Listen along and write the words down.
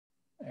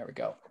There we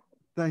go.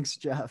 Thanks,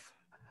 Jeff.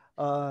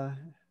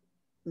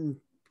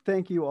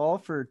 Thank you all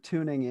for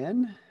tuning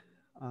in.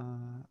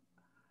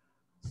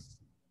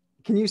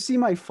 Can you see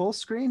my full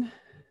screen?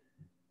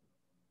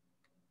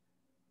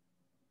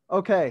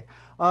 Okay.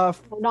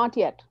 Not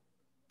yet.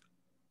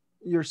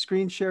 Your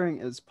screen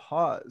sharing is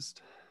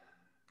paused.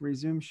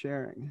 Resume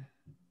sharing.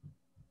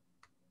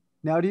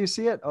 Now do you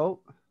see it?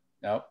 Oh.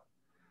 No.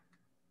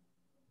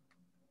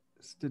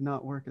 This did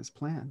not work as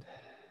planned.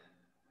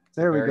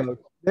 There we go.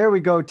 There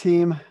we go,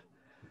 team.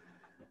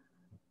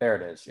 There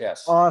it is.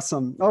 Yes.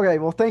 Awesome. Okay.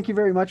 Well, thank you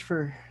very much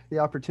for the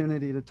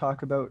opportunity to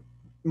talk about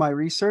my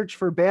research.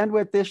 For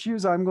bandwidth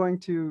issues, I'm going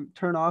to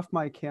turn off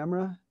my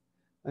camera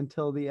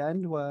until the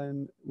end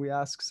when we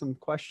ask some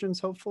questions,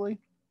 hopefully.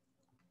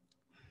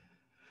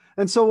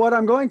 And so what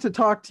I'm going to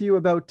talk to you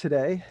about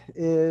today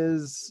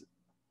is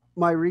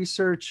my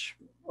research,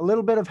 a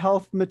little bit of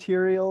health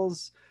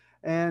materials,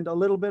 and a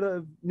little bit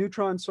of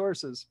neutron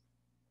sources.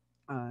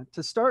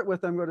 To start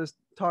with, I'm going to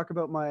talk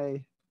about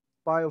my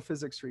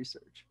biophysics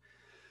research.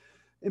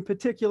 In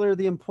particular,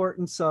 the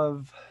importance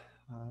of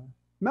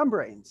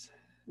membranes.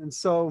 And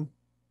so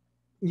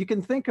you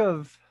can think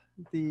of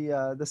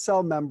the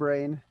cell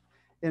membrane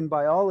in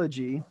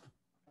biology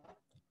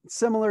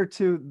similar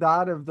to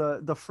that of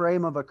the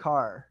frame of a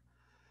car.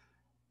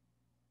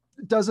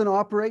 It doesn't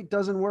operate,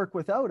 doesn't work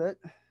without it,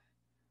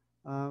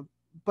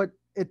 but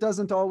it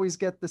doesn't always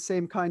get the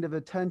same kind of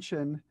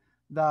attention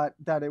that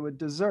it would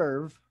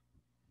deserve.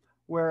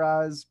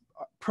 Whereas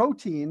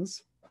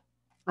proteins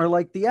are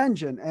like the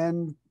engine,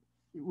 and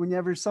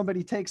whenever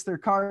somebody takes their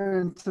car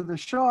into the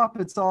shop,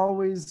 it's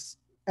always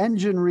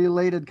engine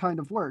related kind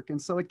of work.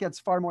 And so it gets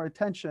far more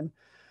attention,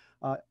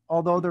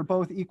 although they're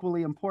both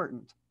equally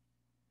important.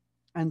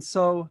 And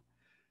so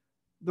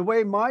the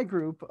way my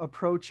group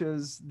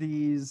approaches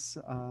these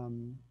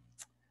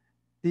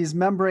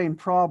membrane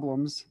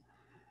problems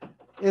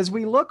is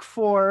we look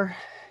for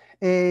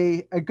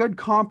a good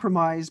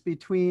compromise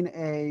between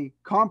a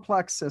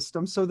complex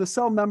system. So the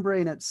cell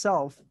membrane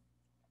itself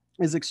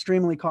is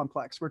extremely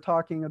complex. We're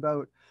talking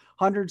about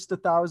hundreds to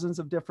thousands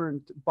of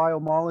different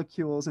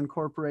biomolecules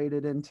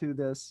incorporated into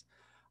this,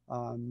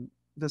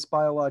 this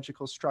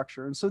biological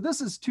structure. And so this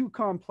is too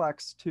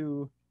complex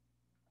to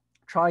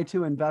try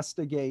to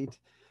investigate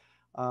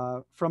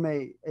from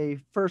a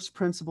first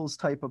principles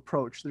type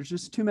approach. There's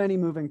just too many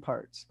moving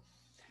parts.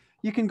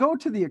 You can go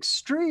to the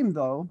extreme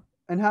though,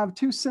 and have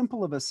too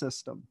simple of a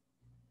system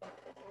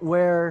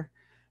where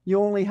you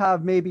only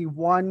have maybe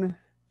one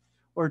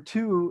or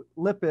two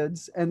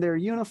lipids and they're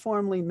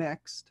uniformly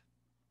mixed.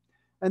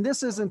 And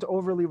this isn't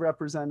overly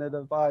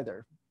representative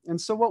either. And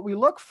so what we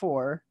look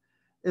for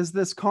is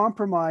this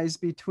compromise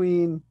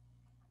between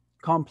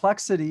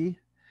complexity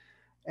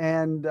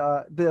and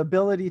the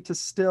ability to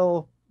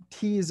still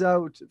tease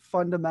out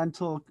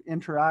fundamental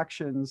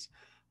interactions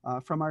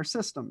from our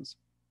systems.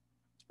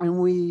 And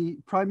we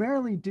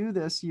primarily do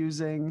this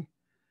using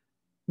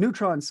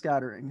neutron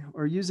scattering,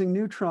 or using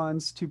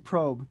neutrons to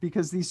probe,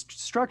 because these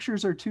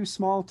structures are too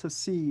small to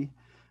see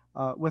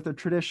with a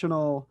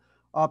traditional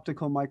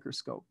optical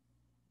microscope.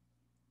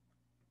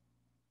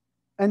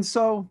 And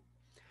so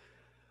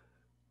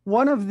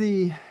one of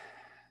the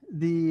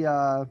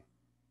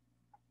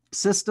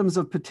systems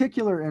of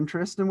particular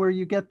interest, and where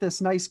you get this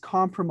nice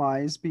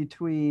compromise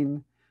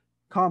between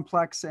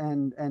complex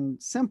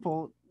and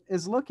simple,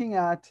 is looking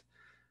at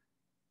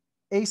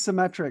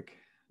asymmetric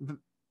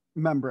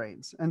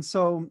membranes. And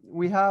so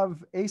we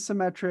have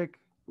asymmetric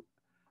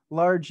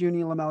large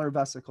unilamellar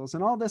vesicles.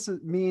 And all this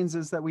means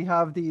is that we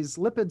have these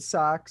lipid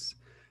sacs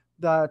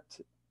that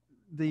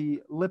the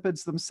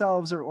lipids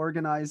themselves are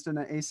organized in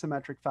an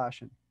asymmetric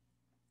fashion.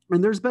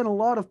 And there's been a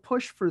lot of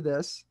push for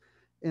this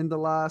in the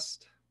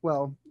last,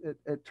 well,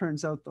 it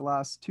turns out the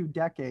last 2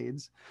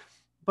 decades,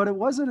 but it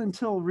wasn't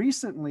until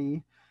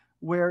recently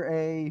where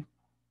a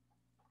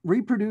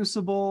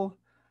reproducible,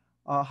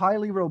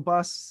 highly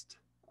robust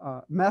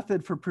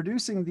method for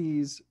producing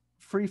these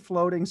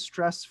free-floating,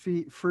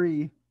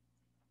 stress-free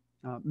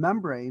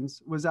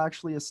membranes was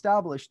actually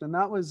established. And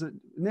that was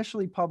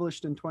initially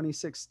published in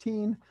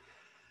 2016.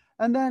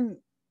 And then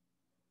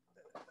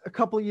a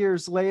couple of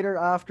years later,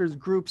 after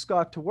groups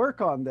got to work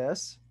on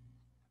this,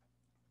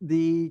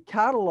 the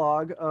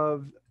catalog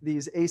of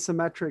these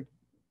asymmetric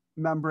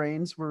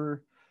membranes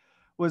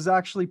was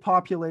actually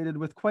populated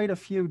with quite a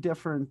few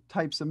different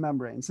types of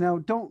membranes. Now,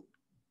 don't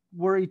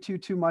worry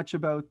too much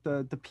about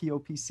the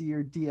POPC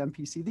or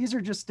DMPC. These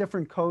are just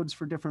different codes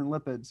for different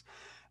lipids.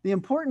 The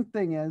important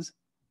thing is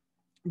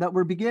that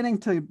we're beginning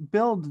to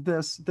build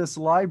this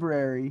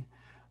library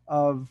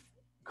of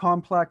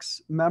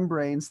complex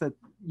membranes that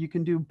you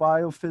can do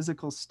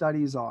biophysical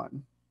studies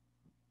on.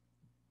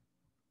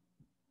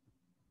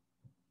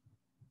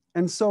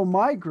 And so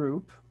my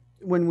group,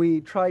 when we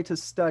try to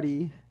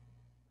study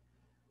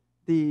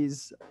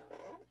these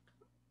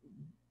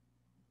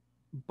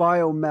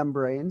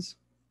biomembranes,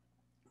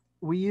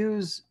 we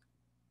use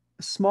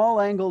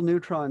small angle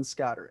neutron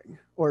scattering,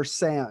 or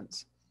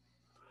SANS.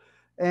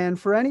 And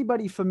for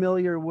anybody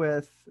familiar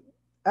with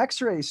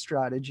X-ray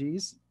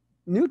strategies,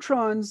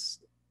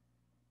 neutrons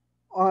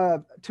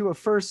to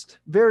a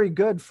very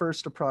good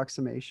first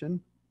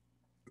approximation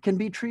can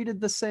be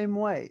treated the same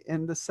way,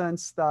 in the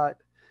sense that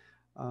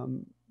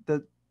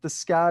the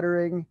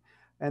scattering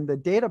and the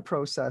data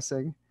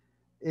processing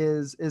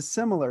is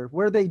similar.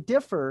 Where they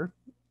differ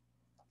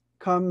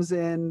comes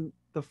in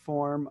the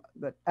form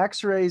that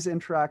X-rays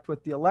interact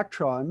with the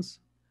electrons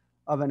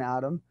of an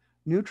atom,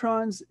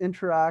 neutrons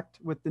interact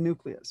with the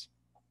nucleus.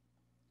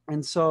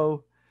 And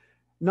so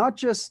not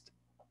just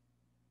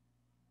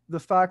the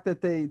fact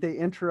that they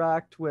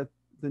interact with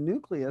the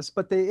nucleus,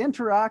 but they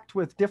interact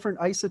with different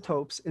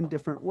isotopes in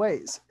different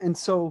ways. And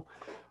so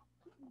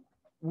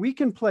we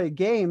can play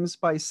games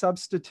by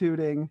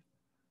substituting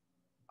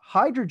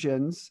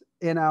hydrogens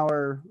in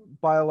our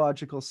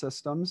biological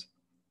systems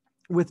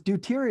with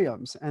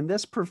deuteriums. And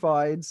this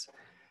provides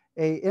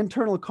an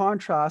internal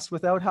contrast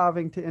without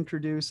having to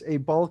introduce a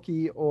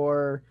bulky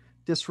or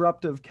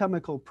disruptive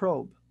chemical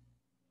probe.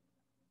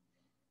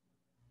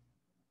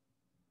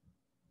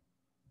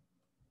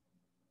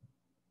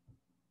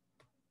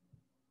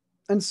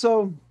 And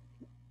so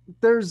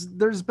there's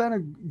been a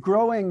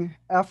growing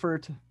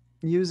effort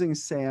using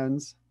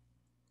SANS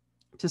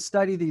to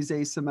study these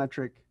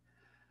asymmetric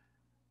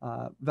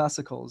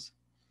vesicles.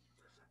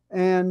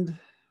 And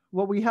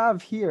what we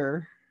have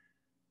here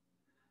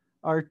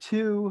are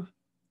two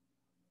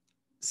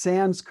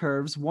SANS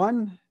curves,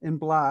 one in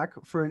black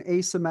for an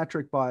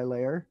asymmetric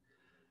bilayer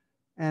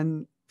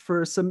and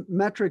for a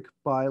symmetric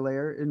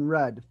bilayer in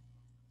red.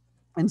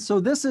 And so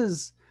this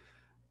is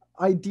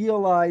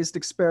idealized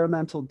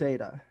experimental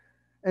data.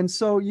 And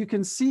so you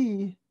can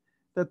see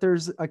that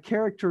there's a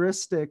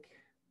characteristic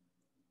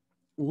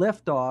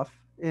liftoff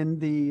in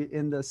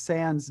the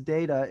SANS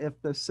data if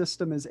the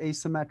system is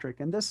asymmetric.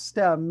 And this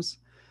stems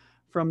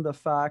from the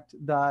fact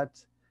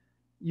that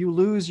you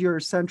lose your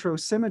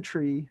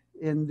centrosymmetry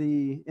in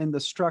the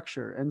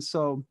structure. And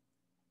so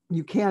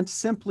you can't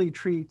simply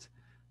treat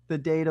the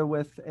data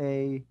with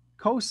a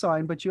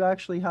cosine, but you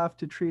actually have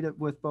to treat it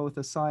with both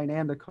a sine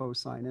and a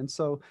cosine. And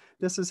so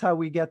this is how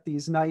we get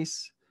these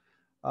nice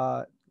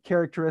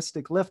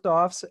characteristic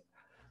liftoffs.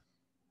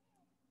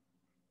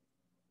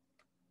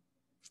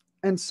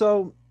 And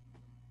so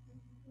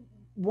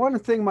one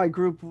thing my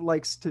group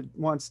wants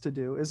to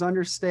do is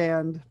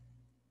understand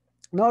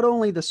not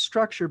only the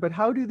structure, but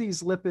how do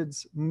these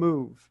lipids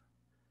move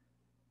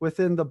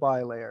within the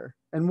bilayer?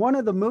 And one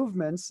of the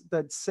movements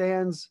that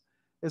SANS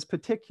is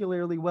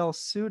particularly well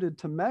suited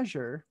to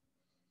measure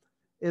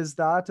is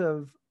that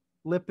of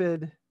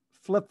lipid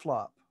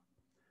flip-flop.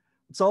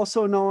 It's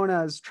also known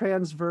as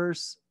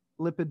transverse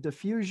lipid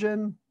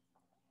diffusion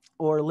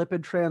or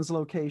lipid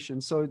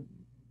translocation. So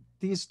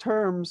these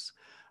terms,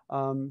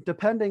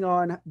 depending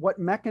on what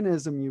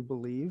mechanism you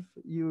believe,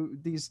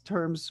 these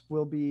terms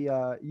will be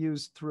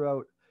used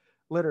throughout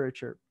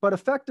literature. But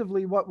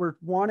effectively, what we're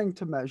wanting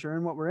to measure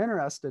and what we're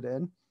interested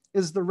in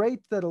is the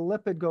rate that a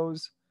lipid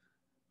goes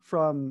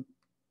from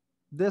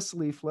this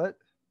leaflet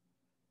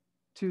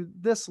to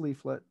this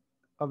leaflet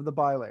of the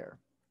bilayer.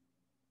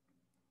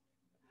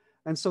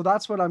 And so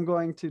that's what I'm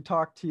going to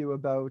talk to you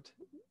about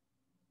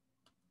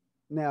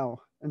now.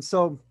 And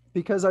so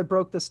because I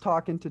broke this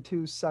talk into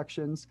two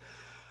sections,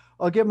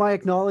 I'll give my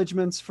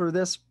acknowledgements for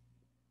this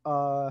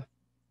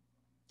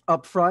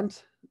up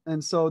front.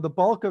 And so the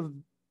bulk of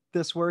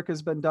this work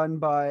has been done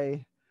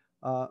by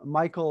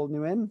Michael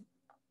Nguyen.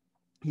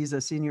 He's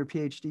a senior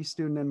PhD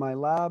student in my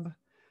lab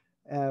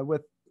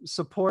with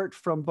support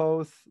from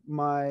both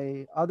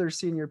my other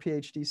senior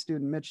PhD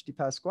student, Mitch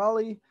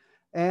DiPasquale,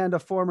 and a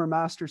former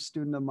master's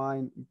student of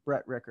mine,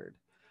 Brett Rickard.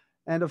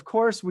 And of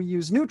course, we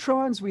use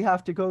neutrons. We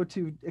have to go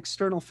to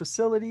external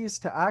facilities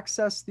to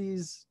access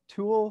these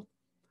tools.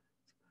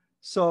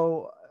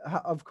 So,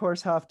 of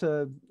course, have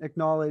to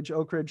acknowledge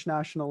Oak Ridge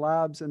National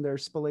Labs and their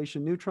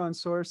spallation neutron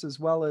source, as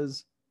well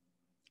as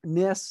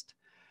NIST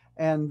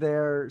and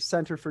their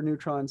Center for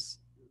Neutrons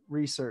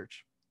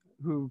Research,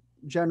 who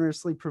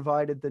generously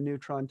provided the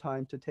neutron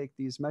time to take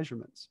these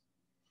measurements.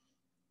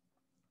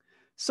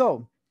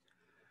 So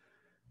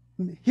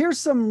here's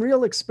some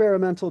real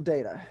experimental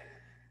data.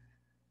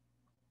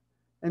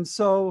 And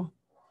so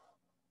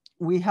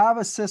we have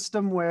a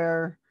system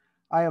where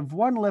I have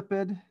one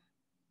lipid,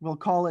 we'll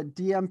call it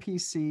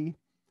DMPC,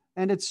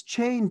 and it's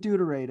chain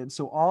deuterated.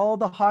 So all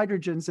the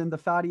hydrogens in the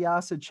fatty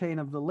acid chain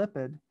of the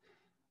lipid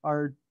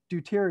are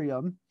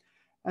deuterium.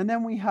 And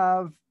then we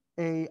have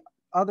a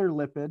other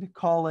lipid,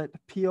 call it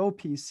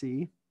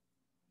POPC,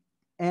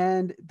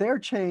 and their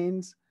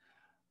chains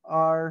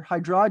are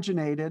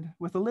hydrogenated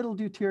with a little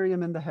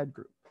deuterium in the head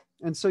group.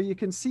 And so you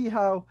can see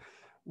how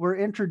we're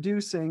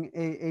introducing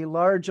a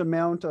large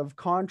amount of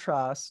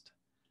contrast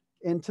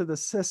into the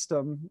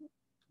system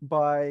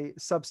by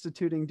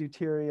substituting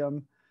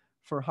deuterium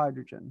for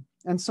hydrogen.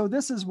 And so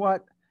this is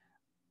what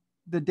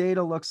the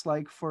data looks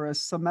like for a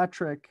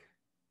symmetric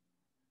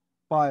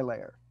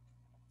bilayer.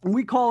 And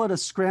we call it a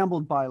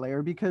scrambled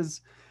bilayer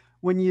because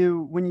when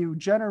you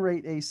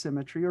generate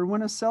asymmetry, or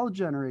when a cell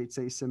generates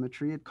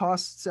asymmetry, it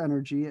costs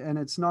energy and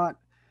it's not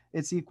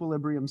its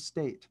equilibrium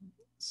state.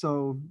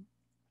 So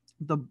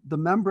the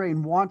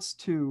membrane wants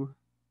to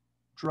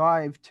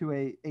drive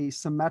to a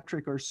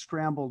symmetric or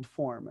scrambled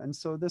form. And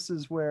so this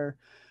is where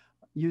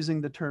using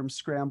the term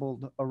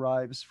scrambled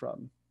arrives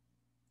from.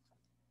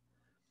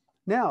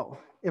 Now,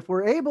 if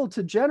we're able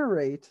to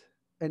generate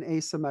an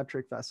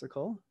asymmetric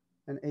vesicle,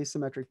 an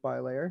asymmetric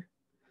bilayer,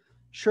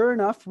 sure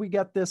enough, we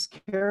get this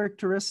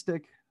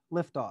characteristic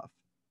liftoff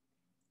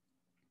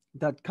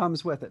that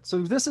comes with it.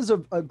 So this is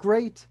a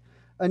great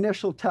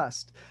initial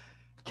test.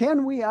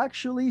 Can we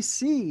actually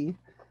see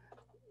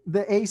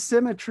the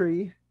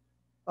asymmetry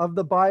of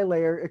the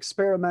bilayer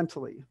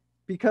experimentally?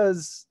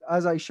 Because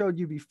as I showed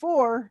you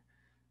before,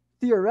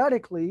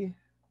 theoretically,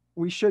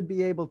 we should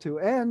be able to.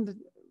 And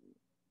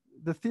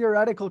the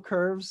theoretical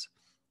curves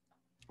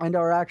and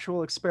our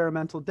actual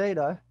experimental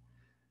data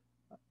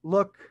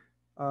look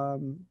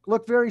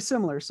very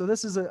similar. So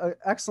this is an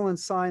excellent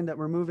sign that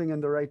we're moving in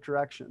the right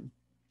direction.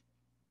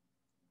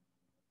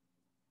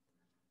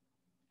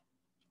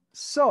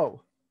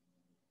 So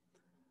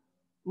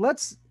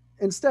let's,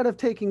 instead of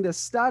taking this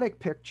static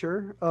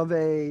picture of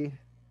a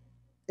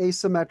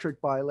asymmetric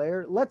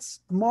bilayer,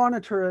 let's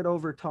monitor it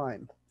over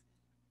time.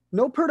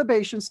 No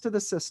perturbations to the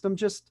system,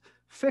 just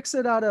fix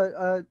it at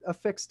a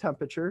fixed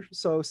temperature.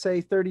 So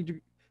say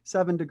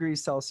 37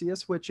 degrees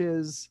Celsius, which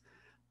is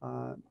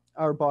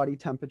our body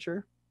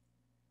temperature.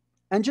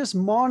 And just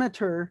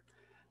monitor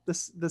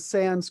the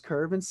SANS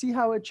curve and see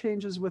how it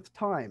changes with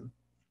time.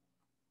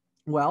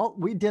 Well,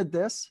 we did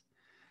this.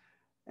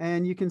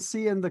 And you can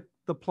see in the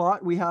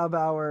plot, we have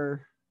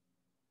our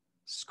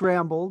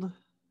scrambled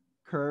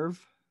curve,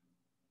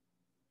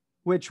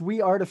 which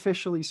we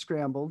artificially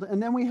scrambled.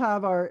 And then we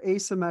have our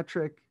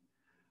asymmetric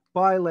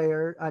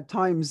bilayer at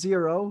time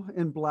 0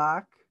 in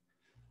black,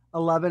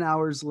 11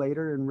 hours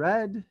later in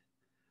red,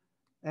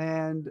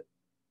 and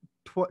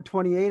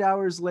 28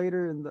 hours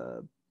later in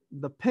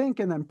the pink,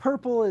 and then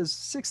purple is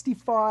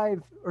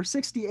 65 or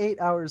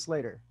 68 hours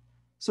later.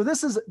 So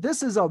this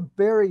is a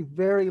very,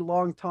 very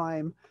long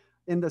time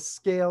in the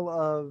scale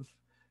of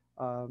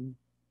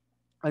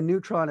a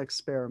neutron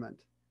experiment.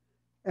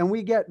 And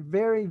we get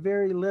very,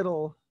 very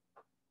little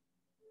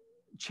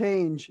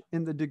change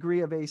in the degree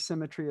of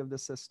asymmetry of the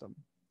system.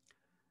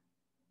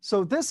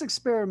 So this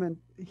experiment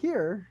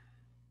here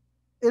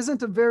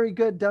isn't a very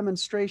good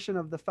demonstration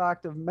of the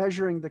fact of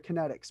measuring the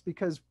kinetics,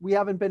 because we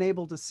haven't been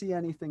able to see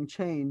anything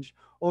change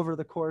over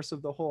the course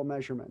of the whole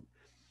measurement.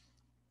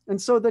 And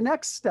so the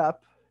next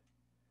step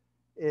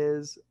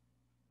is,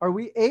 are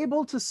we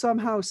able to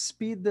somehow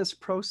speed this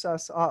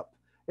process up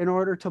in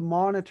order to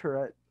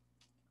monitor it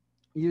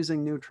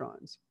using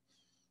neutrons?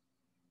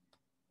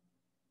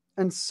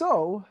 And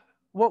so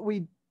what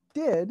we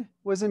did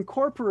was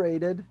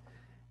incorporated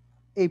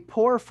a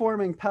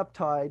pore-forming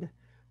peptide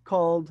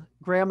called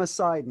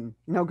gramicidin.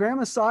 Now,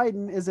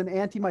 gramicidin is an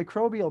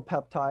antimicrobial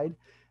peptide,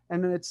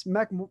 and its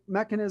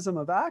mechanism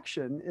of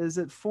action is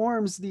it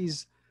forms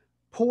these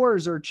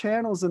pores or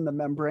channels in the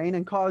membrane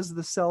and causes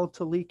the cell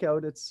to leak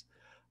out its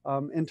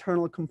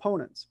internal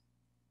components.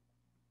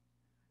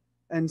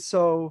 And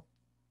so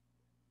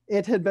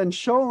it had been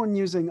shown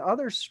using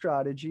other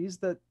strategies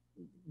that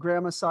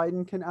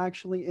gramicidin can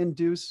actually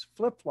induce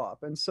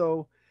flip-flop. And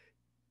so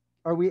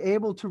are we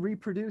able to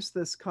reproduce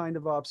this kind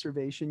of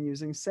observation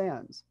using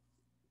SANS?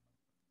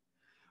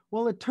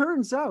 Well, it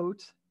turns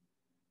out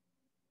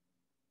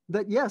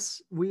that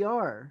yes, we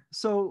are.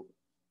 So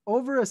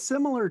over a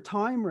similar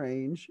time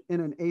range in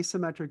an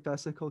asymmetric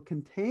vesicle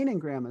containing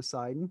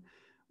gramicidin,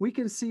 we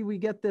can see we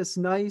get this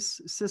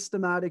nice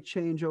systematic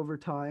change over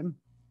time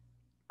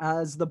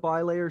as the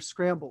bilayer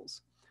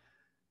scrambles.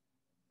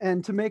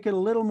 And to make it a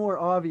little more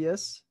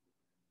obvious,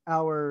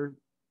 our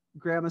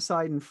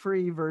gramicidin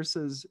free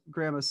versus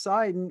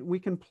gramicidin, we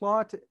can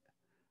plot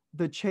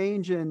the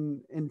change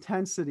in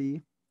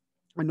intensity,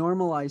 a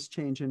normalized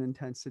change in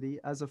intensity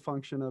as a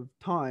function of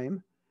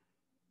time,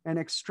 and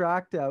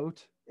extract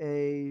out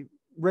a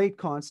rate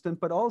constant,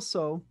 but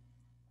also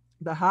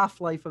the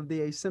half-life of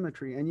the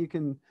asymmetry. And you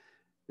can,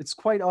 it's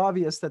quite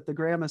obvious that the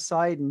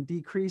gramicidin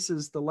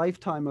decreases the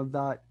lifetime of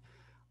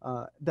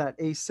that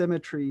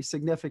asymmetry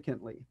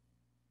significantly.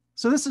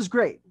 So this is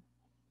great.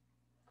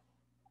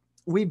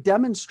 We've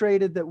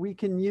demonstrated that we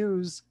can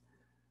use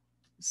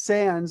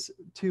SANS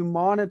to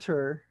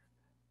monitor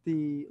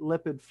the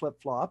lipid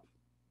flip-flop.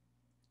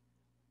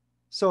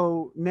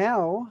 So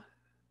now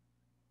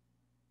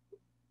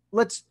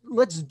let's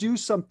do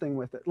something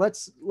with it.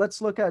 Let's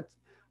look at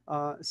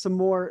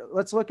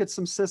let's look at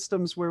some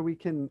systems where we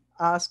can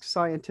ask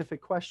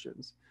scientific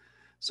questions.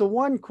 So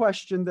one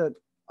question that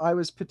I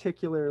was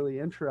particularly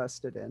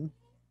interested in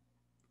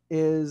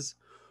is,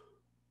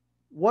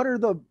 what are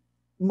the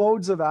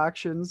modes of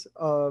actions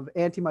of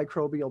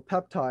antimicrobial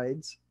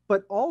peptides,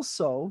 but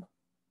also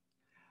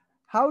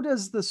how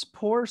does the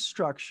spore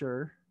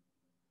structure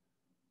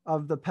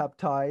of the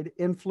peptide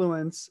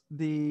influence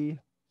the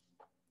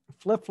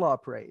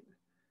flip-flop rate?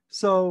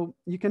 So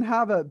you can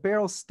have a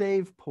barrel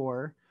stave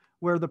pore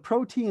where the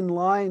protein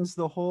lines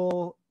the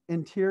whole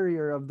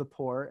interior of the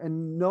pore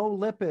and no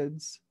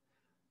lipids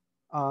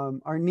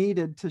are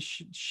needed to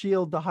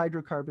shield the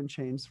hydrocarbon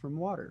chains from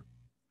water.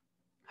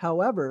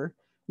 However,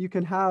 you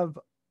can have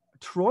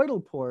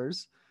toroidal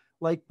pores,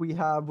 like we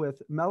have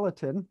with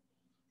melatonin,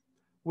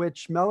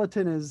 which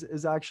melatonin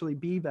is actually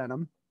bee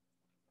venom,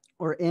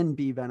 or in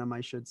bee venom,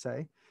 I should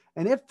say.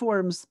 And it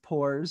forms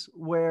pores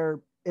where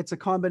it's a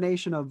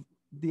combination of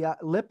the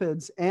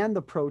lipids and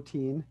the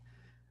protein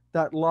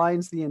that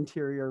lines the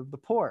interior of the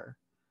pore.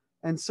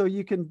 And so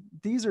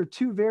these are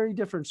two very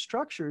different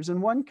structures.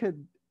 And one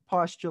could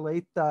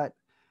postulate that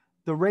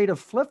the rate of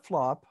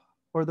flip-flop,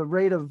 or the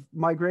rate of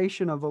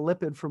migration of a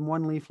lipid from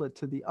one leaflet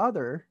to the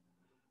other,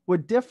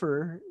 would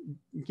differ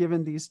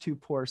given these two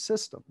pore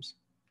systems.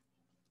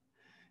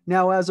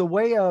 Now, as a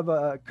way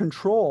of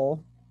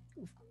control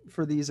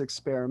for these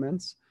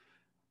experiments,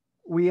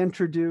 we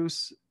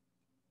introduce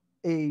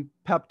a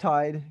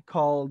peptide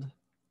called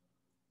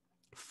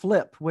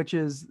FLIP, which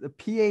is the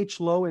pH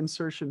low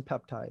insertion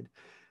peptide.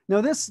 Now,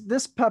 this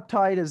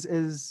peptide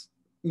is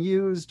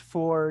used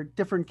for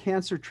different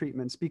cancer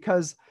treatments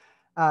because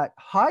at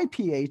high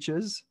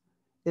pHs,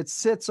 it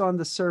sits on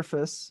the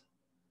surface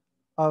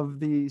of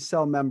the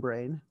cell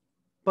membrane,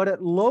 but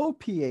at low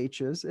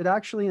pHs, it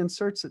actually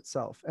inserts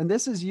itself. And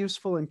this is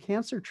useful in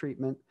cancer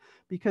treatment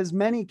because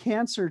many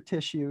cancer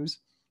tissues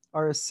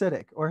are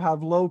acidic or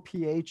have low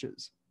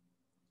pHs.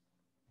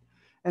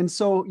 And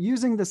so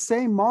using the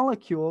same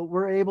molecule,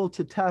 we're able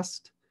to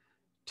test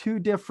two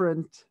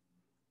different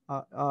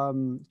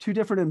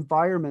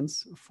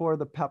environments for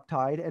the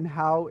peptide and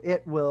how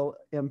it will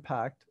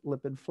impact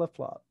lipid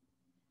flip-flop.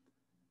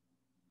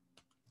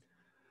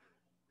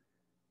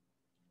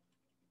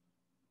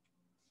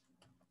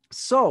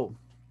 So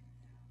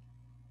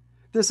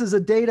this is a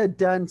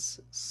data-dense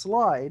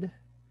slide,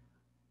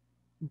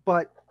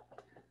 but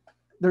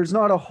there's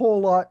not a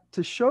whole lot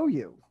to show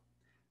you.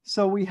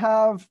 So we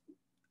have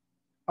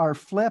our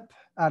flip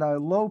at a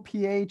low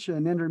pH,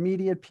 an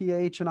intermediate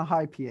pH, and a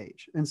high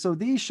pH. And so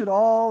these should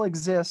all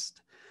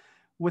exist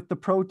with the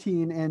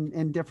protein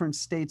in different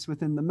states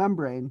within the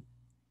membrane.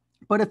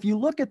 But if you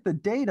look at the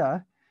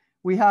data,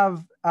 we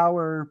have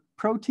our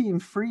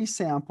protein-free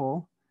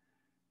sample,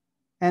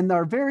 and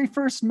our very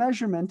first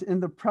measurement in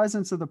the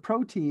presence of the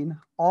protein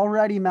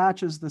already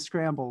matches the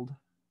scrambled.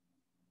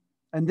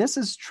 And this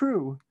is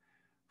true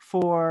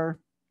for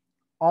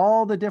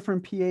all the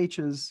different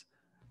pHs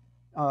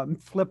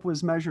FLIP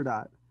was measured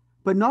at.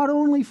 But not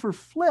only for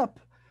FLIP,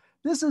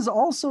 this is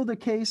also the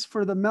case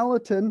for the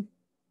melatonin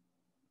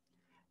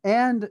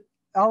and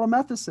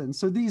alamethicin.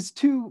 So these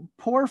two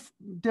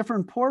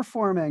different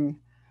pore-forming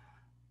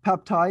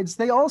peptides,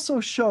 they also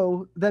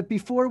show that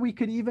before we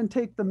could even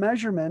take the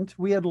measurement,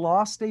 we had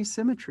lost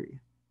asymmetry.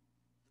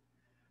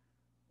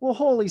 Well,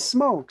 holy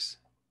smokes.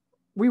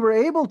 We were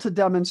able to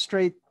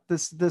demonstrate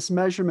this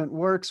measurement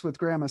works with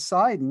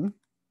grammocidin.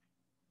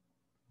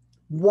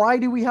 Why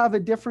do we have a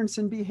difference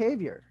in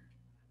behavior?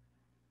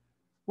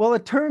 Well,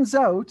 it turns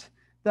out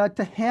that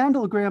to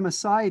handle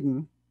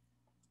grammocidin,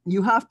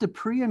 you have to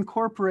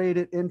pre-incorporate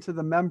it into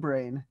the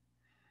membrane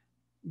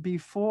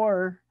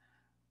before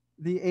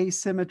the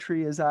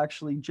asymmetry is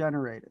actually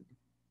generated.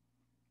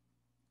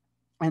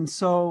 And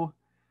so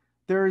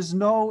there is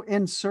no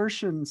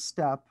insertion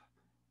step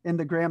in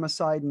the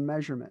grammocidin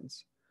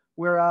measurements,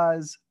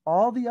 whereas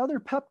all the other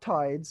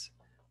peptides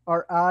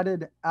are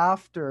added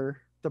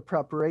after the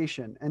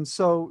preparation. And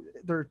so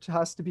there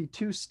has to be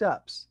two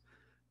steps.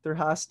 There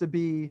has to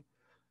be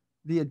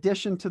the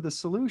addition to the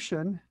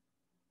solution,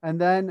 and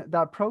then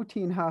that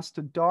protein has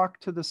to dock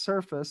to the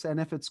surface. And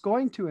if it's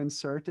going to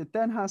insert, it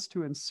then has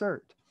to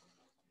insert.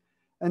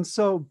 And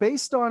so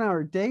based on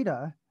our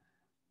data,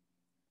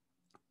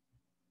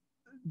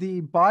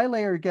 the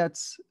bilayer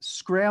gets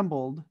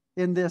scrambled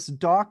in this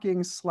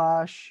docking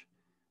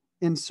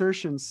 /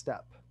 insertion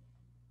step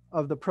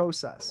of the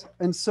process.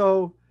 And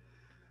so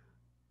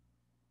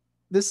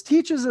this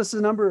teaches us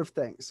a number of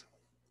things.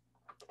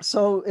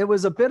 So it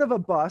was a bit of a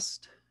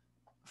bust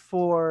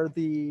for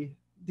the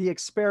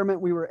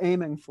experiment we were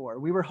aiming for.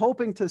 We were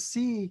hoping to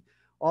see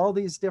all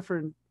these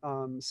different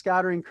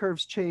scattering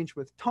curves change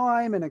with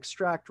time and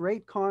extract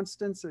rate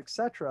constants,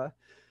 etc.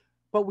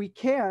 But we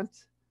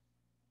can't,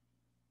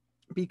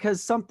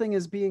 because something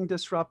is being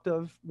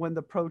disruptive when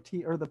the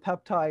protein or the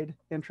peptide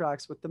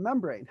interacts with the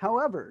membrane.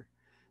 However,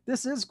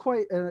 this is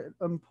quite an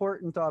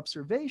important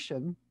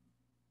observation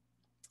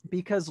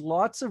because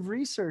lots of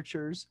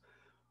researchers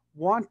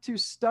want to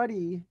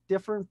study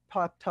different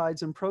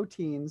peptides and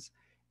proteins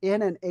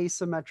in an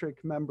asymmetric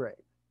membrane.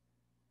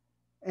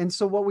 And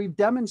so what we've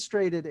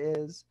demonstrated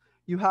is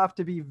you have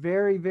to be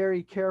very,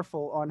 very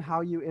careful on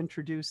how you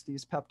introduce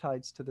these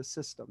peptides to the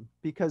system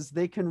because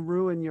they can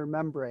ruin your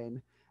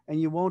membrane and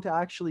you won't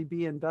actually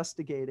be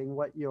investigating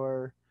what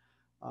you're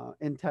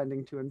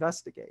intending to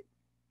investigate.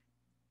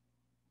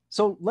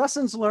 So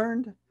lessons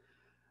learned,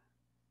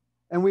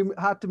 and we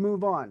have to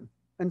move on.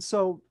 And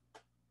so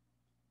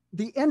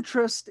the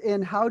interest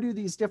in how do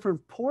these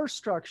different pore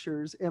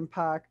structures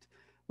impact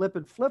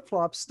lipid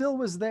flip-flop still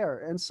was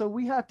there. And so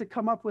we had to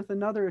come up with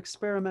another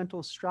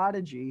experimental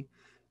strategy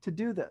to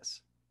do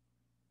this.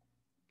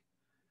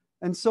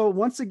 And so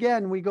once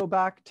again, we go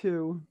back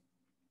to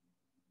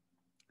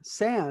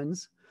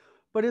SANS,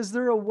 but is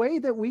there a way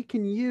that we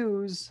can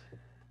use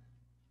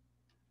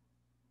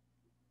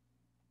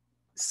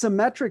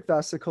symmetric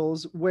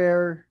vesicles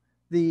where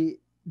the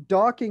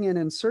docking and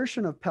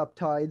insertion of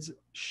peptides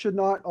should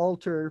not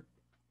alter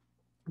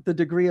the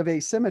degree of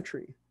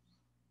asymmetry.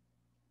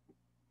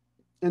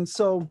 And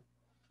so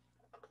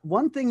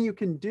one thing you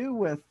can do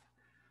with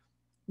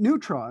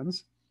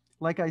neutrons,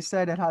 like I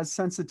said, it has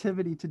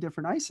sensitivity to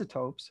different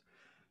isotopes.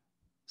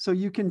 So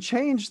you can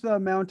change the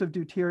amount of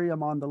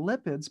deuterium on the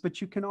lipids,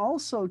 but you can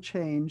also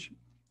change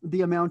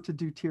the amount of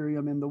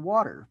deuterium in the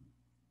water.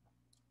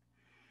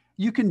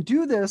 You can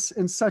do this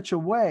in such a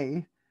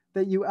way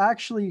that you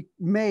actually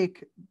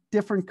make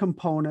different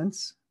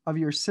components of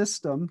your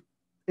system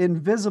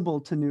invisible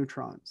to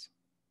neutrons.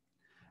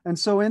 And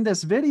so in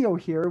this video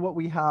here, what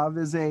we have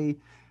is a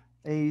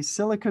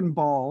silicon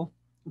ball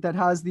that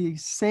has the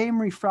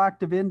same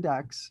refractive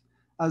index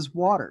as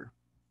water.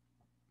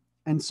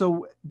 And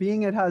so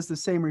being it has the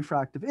same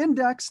refractive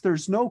index,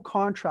 there's no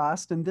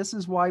contrast, and this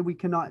is why we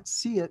cannot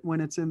see it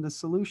when it's in the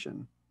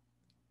solution.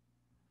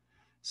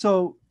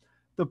 So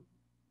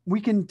we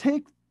can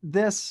take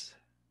this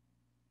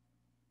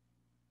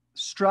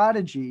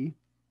strategy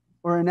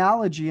or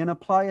analogy and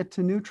apply it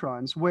to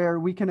neutrons, where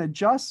we can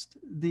adjust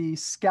the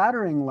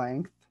scattering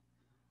length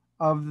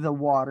of the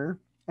water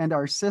and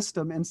our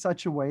system in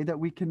such a way that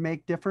we can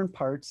make different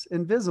parts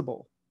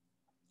invisible.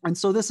 And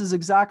so this is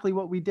exactly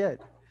what we did.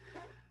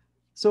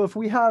 So if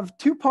we have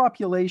two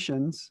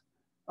populations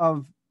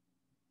of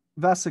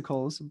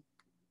vesicles,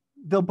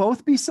 they'll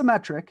both be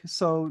symmetric.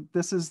 So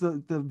this is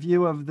the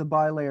view of the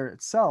bilayer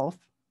itself.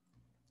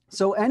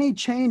 So any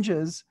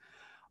changes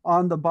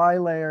on the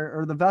bilayer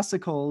or the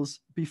vesicles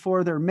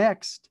before they're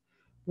mixed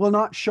will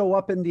not show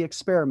up in the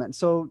experiment.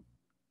 So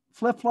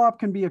flip-flop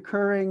can be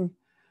occurring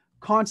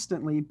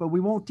constantly, but we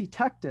won't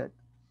detect it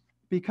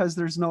because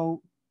there's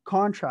no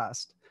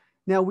contrast.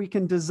 Now we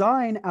can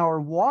design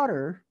our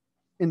water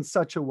in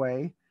such a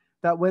way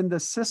that when the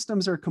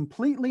systems are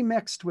completely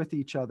mixed with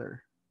each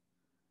other,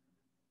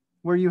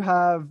 where you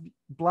have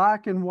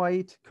black and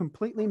white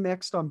completely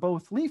mixed on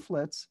both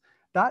leaflets,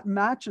 that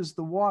matches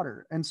the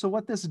water. And so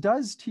what this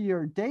does to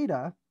your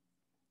data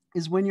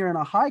is when you're in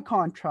a high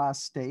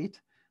contrast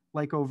state,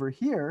 like over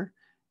here,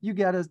 you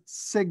get a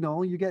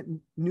signal, you get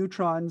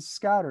neutrons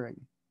scattering.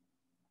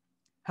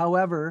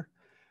 However,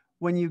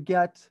 when you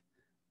get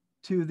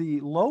to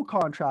the low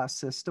contrast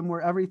system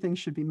where everything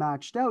should be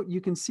matched out, you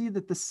can see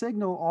that the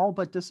signal all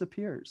but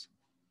disappears.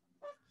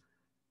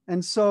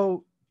 And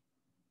so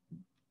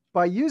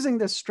by using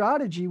this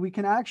strategy, we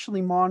can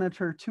actually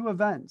monitor two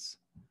events.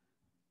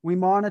 We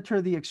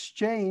monitor the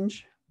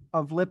exchange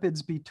of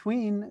lipids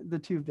between the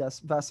two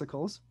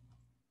vesicles,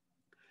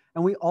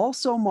 and we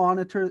also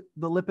monitor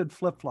the lipid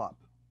flip-flop.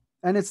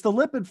 And it's the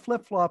lipid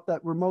flip-flop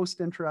that we're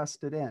most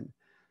interested in.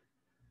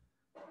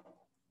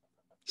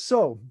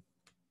 So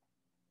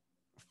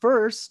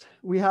first,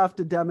 we have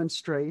to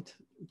demonstrate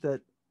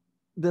that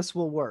this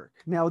will work.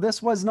 Now,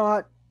 this was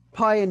not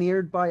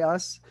pioneered by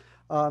us.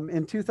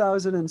 In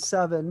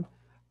 2007,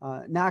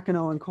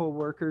 Nakano and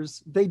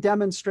co-workers, they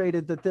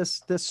demonstrated that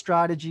this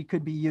strategy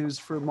could be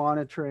used for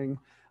monitoring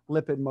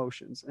lipid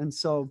motions. And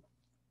so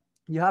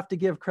you have to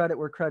give credit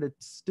where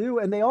credit's due.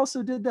 And they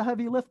also did the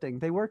heavy lifting.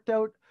 They worked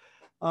out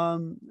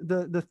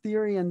the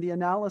theory and the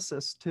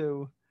analysis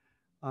to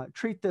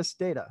treat this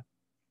data.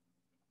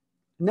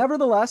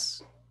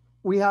 Nevertheless,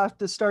 we have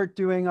to start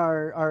doing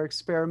our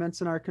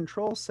experiments and our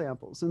control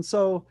samples. And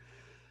so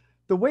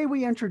the way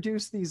we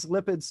introduce these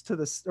lipids to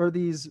this, or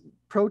these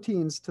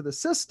proteins to the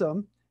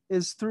system,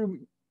 is through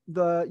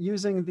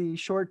using the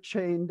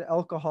short-chained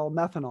alcohol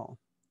methanol.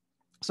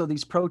 So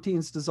these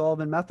proteins dissolve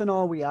in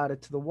methanol, we add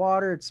it to the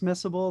water, it's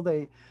miscible,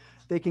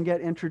 they can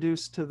get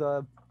introduced to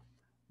the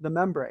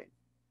membrane.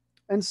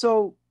 And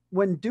so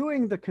when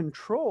doing the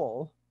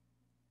control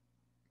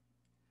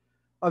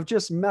of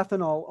just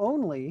methanol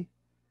only,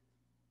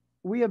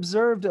 we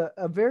observed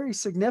a very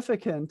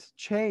significant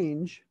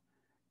change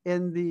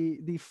in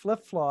the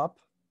flip-flop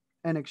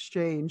and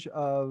exchange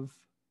of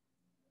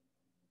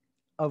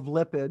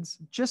lipids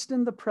just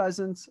in the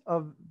presence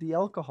of the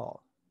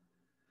alcohol.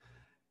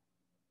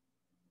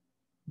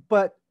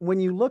 But when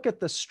you look at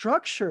the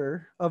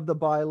structure of the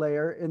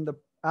bilayer in the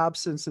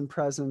absence and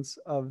presence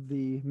of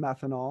the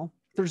methanol,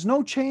 there's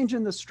no change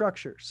in the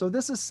structure. So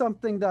this is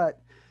something that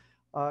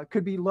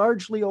could be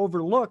largely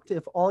overlooked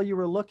if all you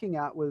were looking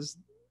at was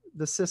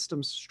the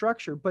system's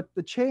structure. But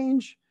the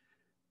change,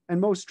 and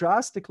most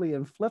drastically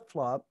in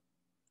flip-flop,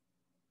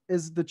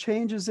 is the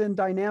changes in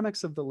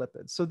dynamics of the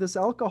lipids. So this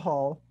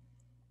alcohol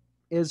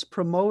is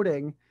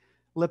promoting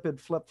lipid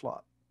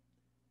flip-flop.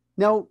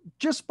 Now,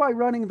 just by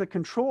running the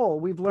control,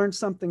 we've learned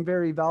something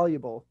very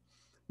valuable,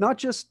 not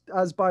just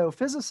as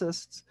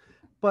biophysicists,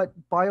 but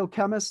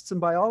biochemists and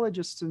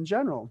biologists in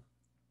general.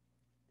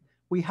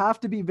 We have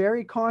to be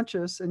very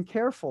conscious and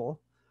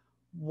careful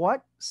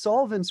what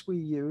solvents we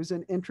use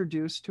and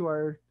introduce to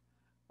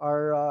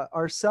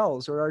our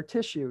cells or our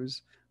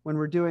tissues when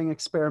we're doing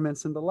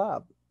experiments in the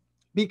lab.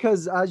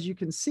 Because as you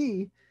can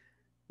see,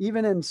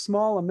 even in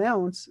small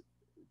amounts,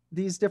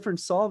 these different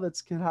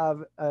solvents can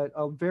have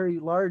a very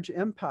large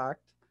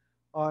impact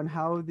on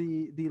how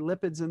the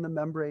lipids in the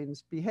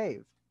membranes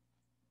behave.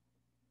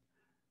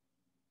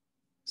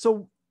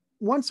 So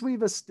once we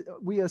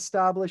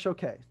establish,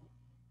 okay,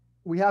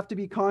 we have to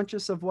be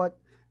conscious of what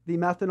the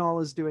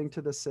methanol is doing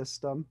to the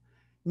system.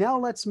 Now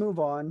let's move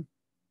on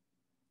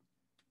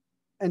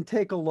and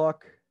take a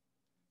look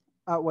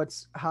at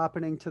what's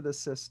happening to the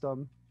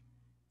system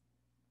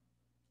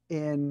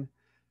in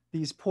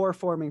these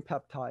pore-forming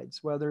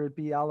peptides, whether it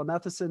be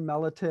alamethicin,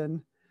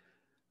 melittin.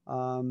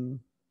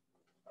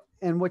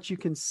 And what you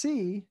can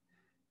see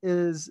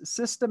is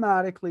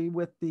systematically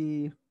with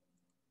the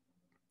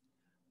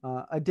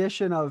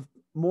addition of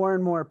more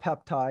and more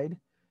peptide,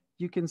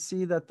 you can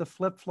see that the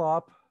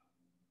flip-flop,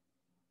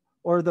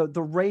 or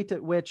the rate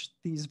at which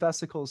these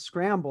vesicles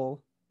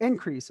scramble,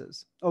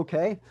 increases.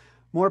 Okay,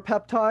 more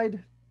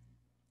peptide,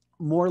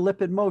 more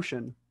lipid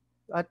motion.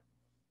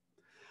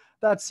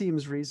 That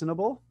seems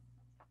reasonable.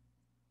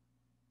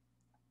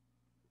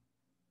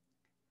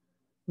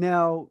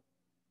 Now,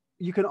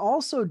 you can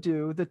also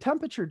do the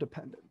temperature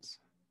dependence,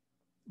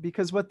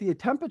 because what the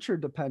temperature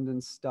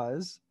dependence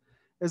does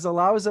is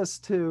allows us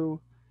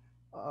to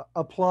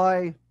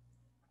apply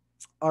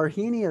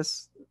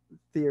Arrhenius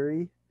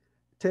theory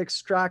to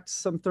extract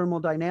some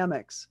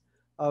thermodynamics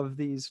of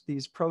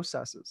these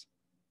processes.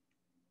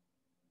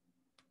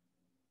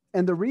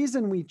 And the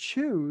reason we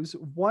choose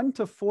 1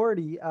 to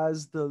 40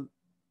 as the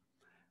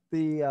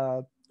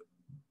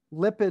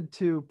lipid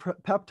to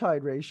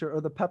peptide ratio,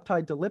 or the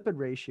peptide to lipid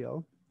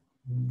ratio,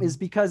 is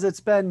because it's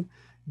been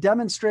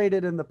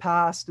demonstrated in the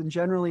past and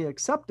generally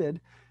accepted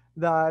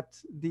that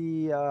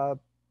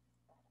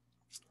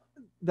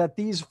that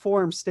these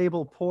form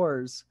stable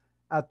pores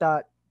at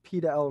that P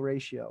to L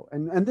ratio.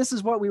 And this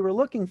is what we were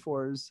looking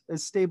for, is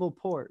stable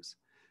pores.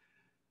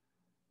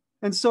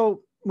 And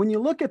so when you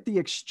look at the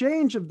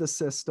exchange of the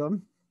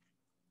system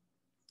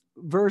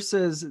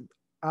versus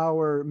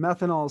our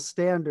methanol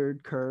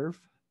standard curve,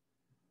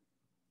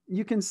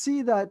 you can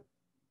see that,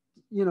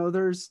 you know,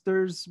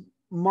 there's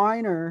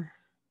minor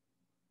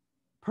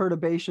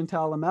perturbation to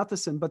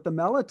alamethicin, but the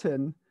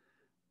melittin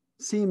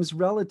seems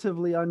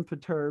relatively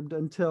unperturbed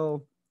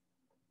until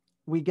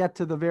we get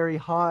to the very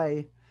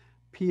high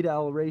P to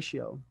L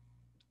ratio.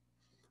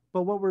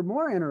 But what we're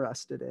more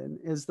interested in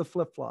is the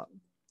flip-flop.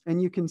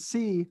 And you can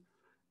see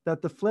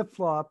that the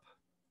flip-flop,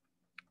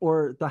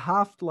 or the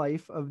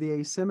half-life of the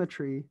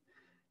asymmetry,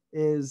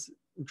 is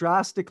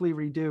drastically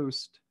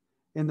reduced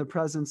in the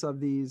presence of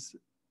these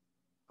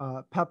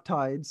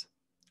peptides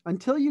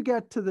until you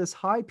get to this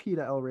high P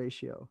to L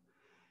ratio.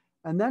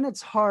 And then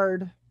it's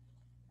hard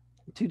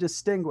to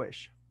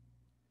distinguish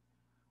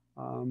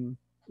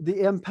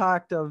the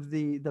impact of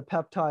the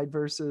peptide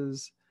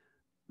versus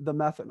the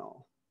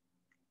methanol.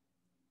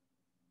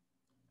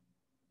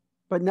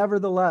 But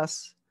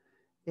nevertheless,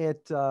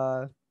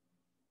 there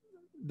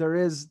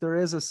is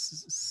a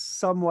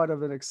somewhat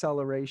of an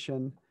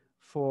acceleration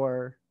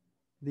for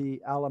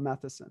the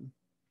alamethicin.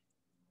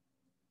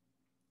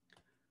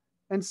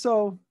 And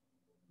so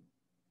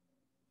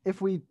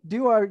if we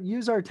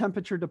use our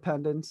temperature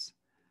dependence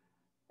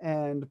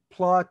and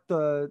plot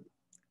the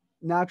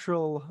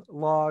natural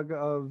log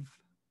of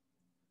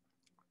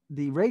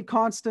the rate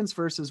constants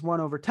versus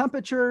 1 over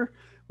temperature,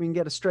 we can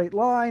get a straight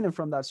line, and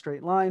from that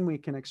straight line, we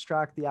can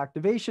extract the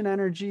activation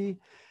energy.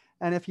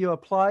 And if you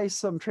apply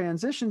some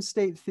transition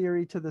state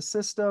theory to the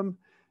system,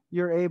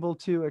 you're able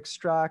to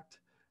extract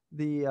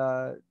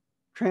the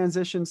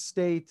transition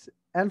state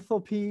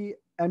enthalpy,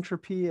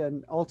 entropy,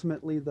 and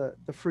ultimately the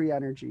free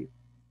energy.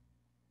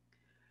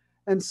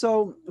 And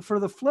so for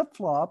the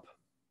flip-flop,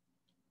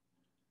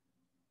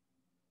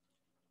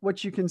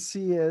 what you can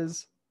see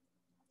is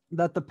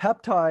that the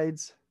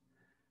peptides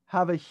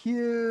have a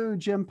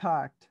huge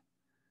impact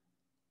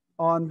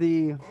on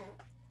the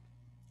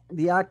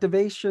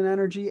activation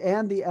energy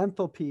and the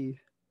enthalpy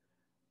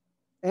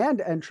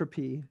and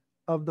entropy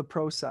of the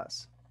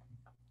process.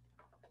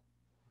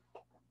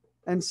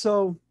 And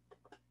so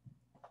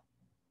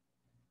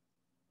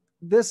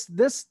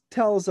this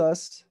tells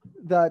us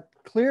that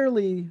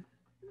clearly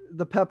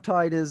the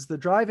peptide is the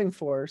driving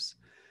force,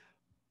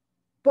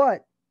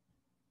 but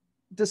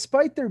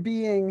despite there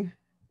being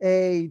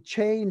a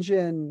change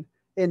or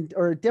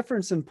a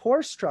difference in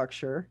pore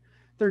structure,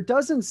 there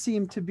doesn't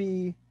seem to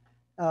be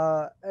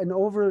a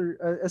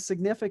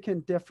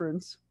significant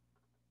difference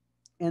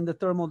in the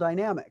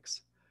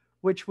thermodynamics,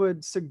 which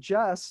would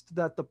suggest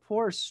that the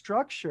pore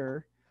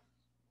structure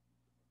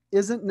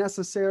isn't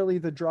necessarily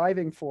the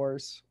driving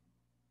force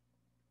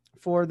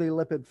for the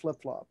lipid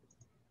flip-flop.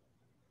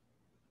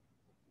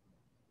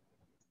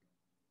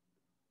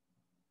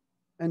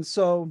 And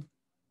so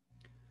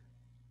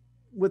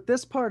with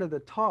this part of the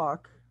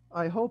talk,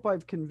 I hope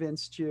I've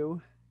convinced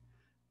you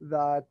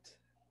that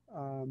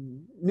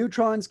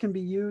neutrons can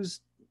be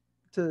used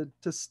to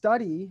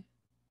study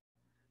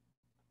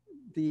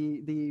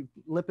the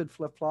lipid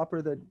flip-flop,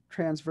 or the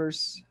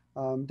transverse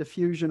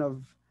diffusion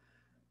of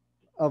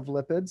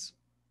lipids,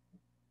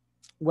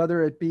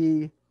 whether it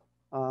be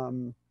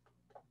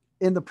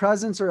in the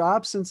presence or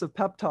absence of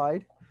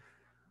peptide,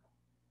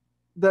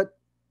 that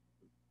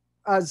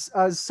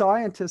as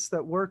scientists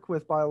that work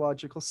with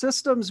biological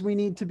systems, we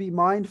need to be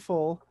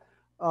mindful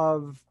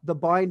of the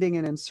binding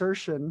and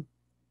insertion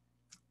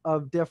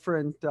of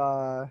different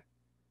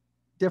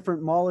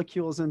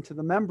molecules into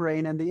the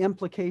membrane and the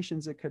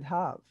implications it could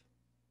have.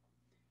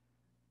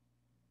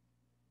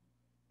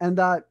 And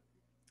that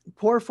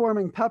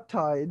pore-forming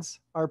peptides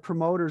are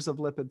promoters of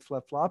lipid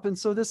flip-flop. And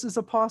so this is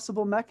a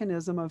possible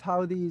mechanism of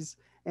how these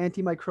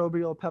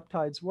antimicrobial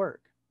peptides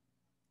work.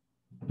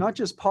 Not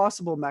just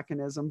possible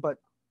mechanism, but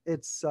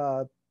it's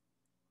the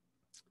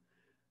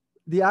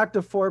act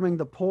of forming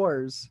the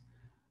pores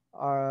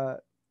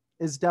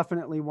is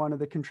definitely one of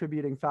the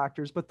contributing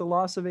factors, but the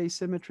loss of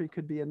asymmetry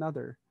could be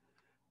another.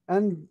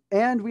 And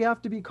we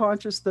have to be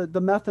conscious that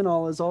the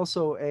methanol is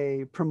also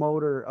a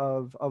promoter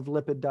of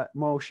lipid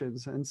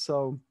motions. And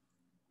so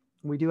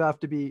we do have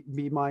to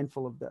be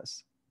mindful of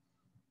this.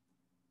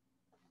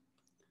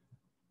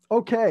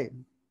 Okay,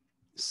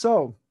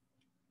 so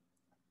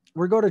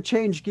we're going to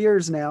change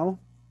gears now.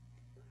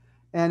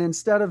 And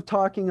instead of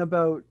talking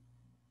about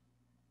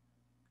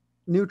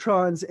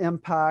neutrons'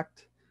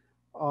 impact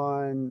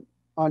on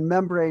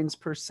membranes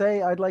per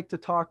se, I'd like to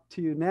talk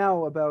to you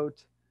now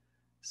about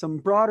some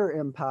broader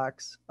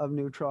impacts of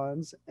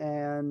neutrons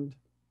and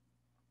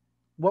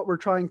what we're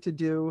trying to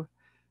do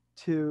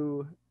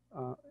to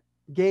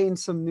gain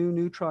some new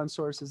neutron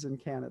sources in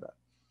Canada.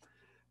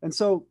 And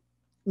so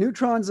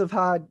neutrons have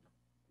had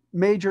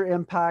major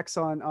impacts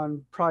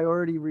on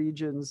priority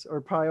regions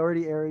or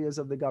priority areas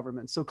of the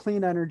government. So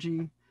clean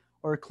energy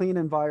or clean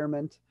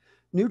environment.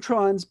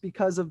 Neutrons,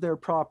 because of their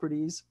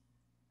properties,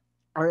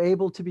 are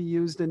able to be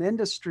used in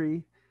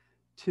industry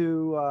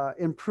to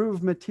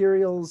improve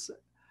materials,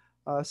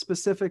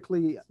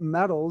 specifically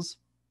metals,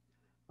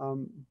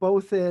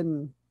 both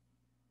in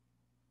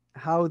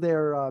how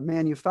they're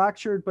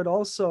manufactured, but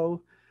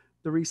also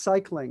the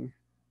recycling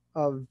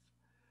of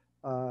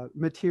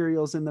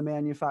materials in the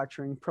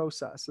manufacturing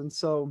process. And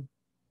so,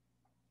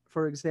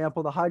 for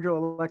example, the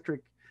hydroelectric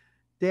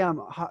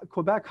dam,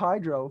 Quebec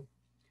Hydro,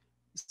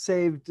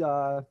 saved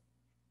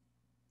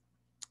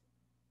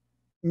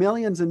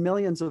millions and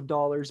millions of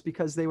dollars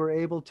because they were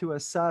able to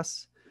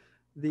assess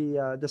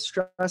the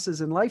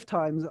stresses and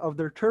lifetimes of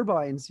their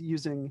turbines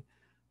using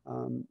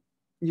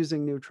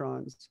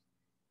neutrons.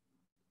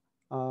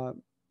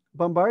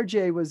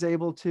 Bombardier was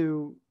able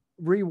to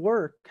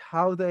rework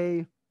how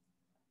they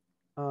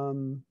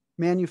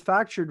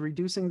manufactured,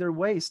 reducing their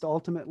waste,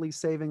 ultimately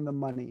saving them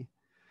money.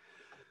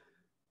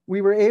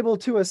 We were able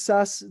to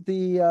assess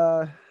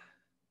the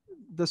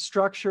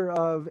structure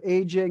of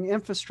aging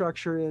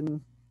infrastructure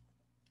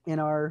in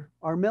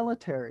our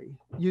military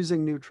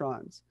using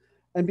neutrons.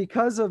 And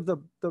because of the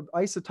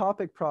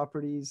isotopic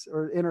properties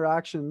or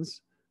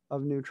interactions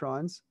of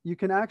neutrons, you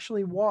can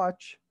actually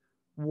watch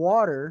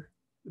water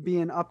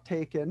being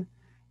uptaken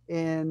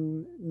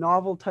in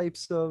novel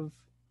types of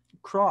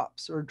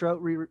crops or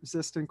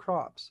drought-resistant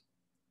crops.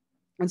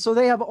 And so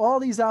they have all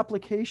these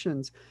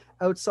applications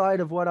outside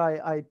of what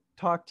I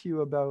talked to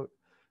you about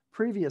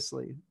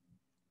previously.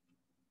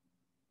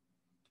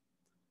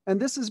 And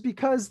this is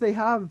because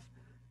a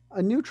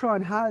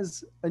neutron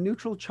has a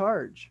neutral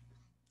charge.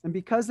 And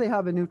because they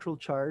have a neutral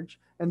charge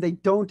and they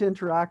don't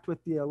interact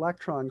with the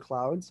electron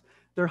clouds,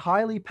 they're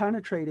highly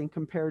penetrating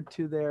compared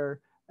to their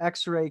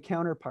X-ray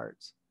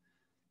counterparts.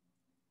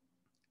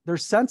 They're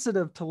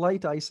sensitive to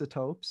light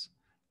isotopes.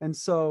 And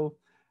so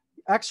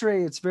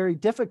X-ray, it's very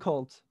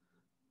difficult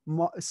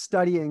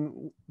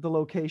studying the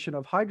location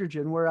of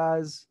hydrogen,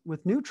 whereas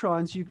with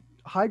neutrons,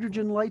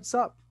 hydrogen lights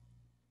up.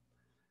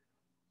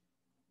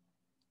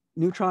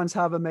 Neutrons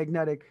have a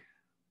magnetic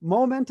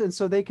moment, and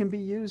so they can be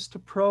used to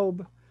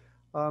probe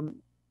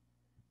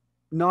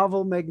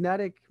novel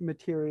magnetic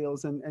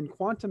materials and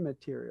quantum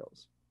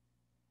materials.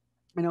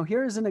 You know,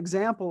 here's an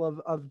example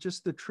of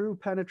just the true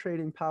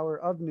penetrating power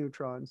of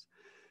neutrons.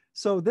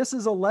 So this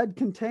is a lead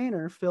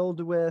container filled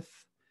with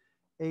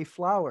a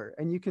flower,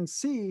 and you can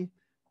see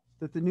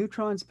that the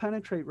neutrons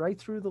penetrate right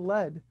through the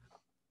lead,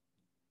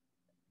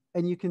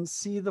 and you can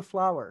see the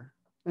flower.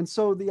 And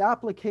so the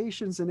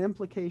applications and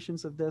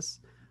implications of this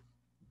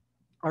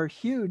are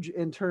huge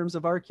in terms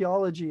of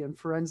archaeology and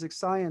forensic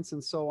science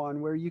and so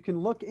on, where you can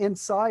look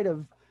inside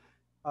of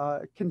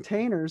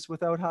containers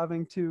without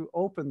having to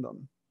open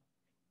them.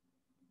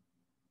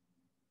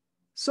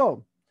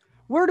 So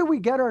where do we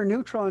get our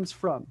neutrons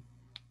from?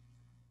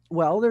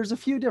 Well, there's a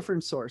few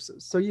different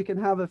sources. So you can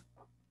have a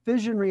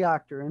fission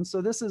reactor. And so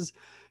this is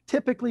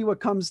typically what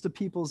comes to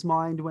people's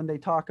mind when they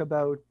talk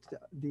about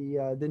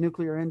the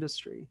nuclear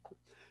industry.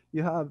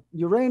 You have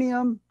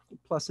uranium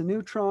plus a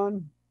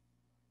neutron,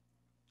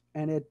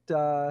 and it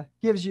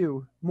gives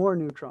you more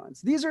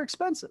neutrons. These are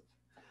expensive.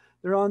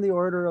 They're on the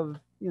order of,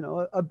 you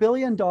know, $1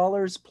 billion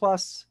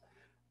plus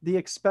the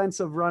expense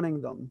of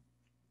running them.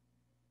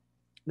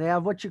 They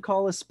have what you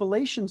call a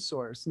spallation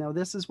source. Now,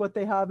 this is what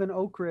they have in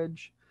Oak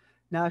Ridge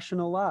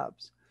National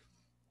Labs.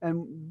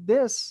 And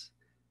this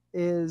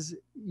is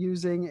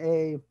using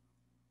a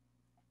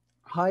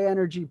high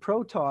energy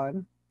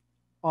proton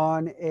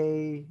on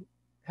a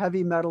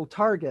heavy metal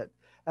target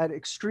at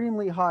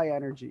extremely high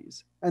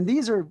energies. And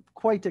these are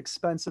quite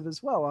expensive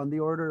as well, on the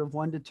order of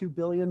 $1 to $2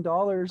 billion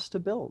to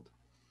build.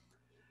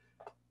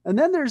 And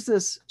then there's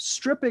this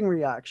stripping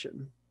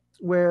reaction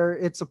where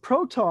it's a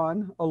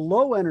proton, a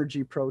low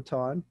energy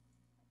proton,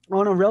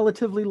 on a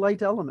relatively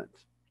light element,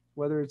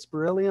 whether it's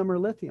beryllium or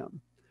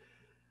lithium.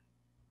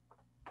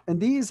 And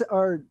these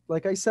are,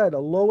 like I said, a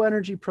low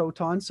energy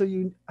proton, so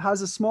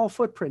has a small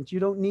footprint. You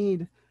don't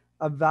need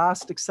a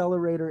vast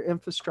accelerator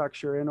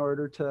infrastructure in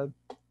order to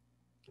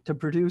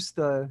produce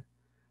the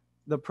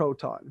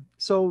proton.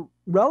 So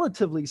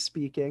relatively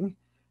speaking,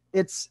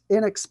 it's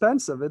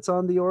inexpensive. It's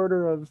on the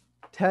order of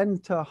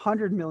 $10 to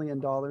 $100 million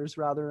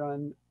rather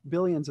than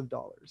billions of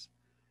dollars.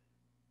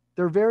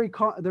 They're very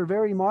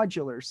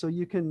modular, so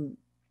you can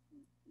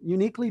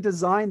uniquely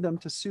design them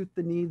to suit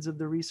the needs of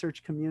the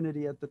research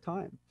community at the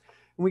time.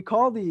 And we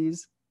call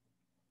these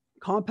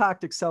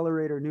compact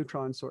accelerator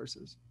neutron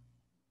sources.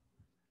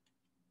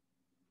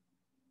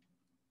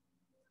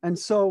 And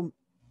so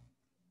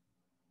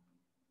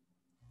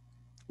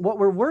what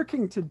we're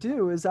working to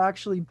do is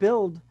actually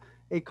build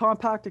a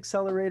compact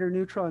accelerator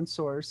neutron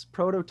source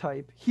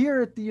prototype here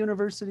at the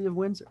University of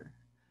Windsor.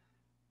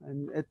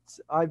 And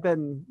I've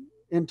been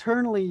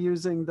internally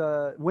using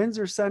the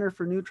Windsor Center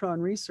for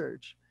Neutron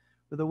Research,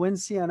 or the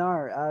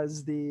WinCNR,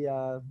 as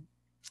the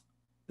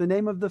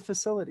name of the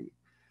facility.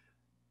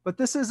 But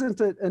this isn't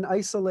an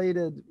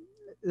isolated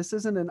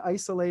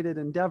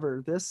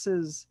endeavor. This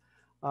is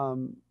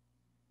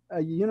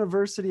a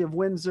University of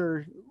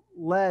Windsor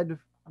led,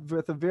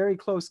 with a very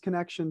close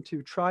connection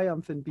to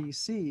Triumph in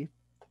BC,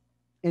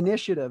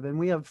 initiative. And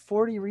we have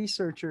 40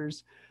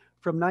 researchers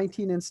from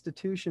 19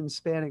 institutions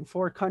spanning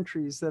 4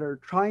 countries that are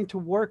trying to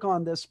work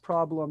on this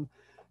problem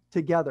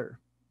together.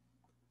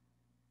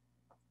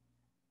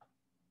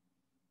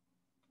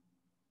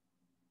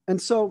 And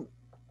so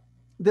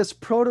this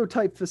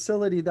prototype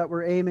facility that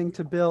we're aiming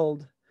to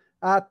build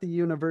at the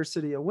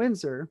University of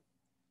Windsor,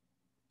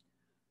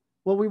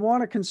 well, we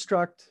want to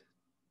construct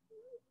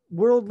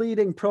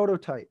world-leading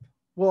prototype.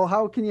 Well,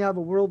 how can you have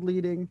a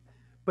world-leading,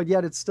 but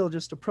yet it's still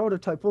just a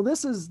prototype? Well,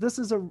 this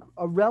is a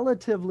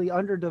relatively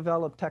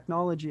underdeveloped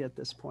technology at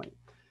this point.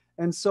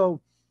 And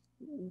so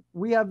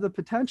we have the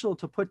potential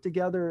to put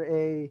together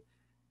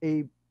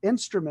a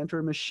instrument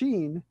or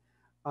machine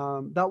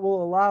that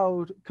will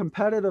allow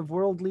competitive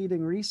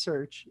world-leading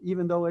research,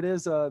 even though it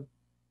is a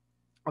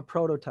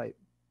prototype.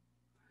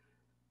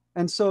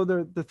 And so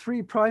the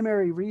 3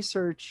 primary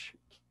research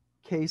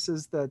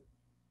cases that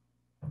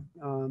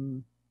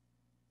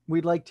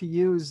we'd like to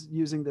use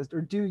using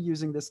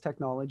this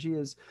technology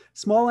is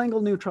small angle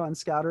neutron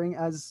scattering.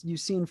 As you've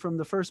seen from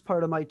the first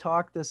part of my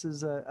talk, this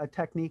is a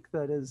technique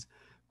that is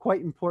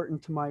quite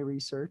important to my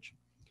research.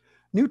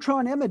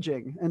 Neutron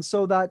imaging, and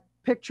so that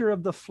picture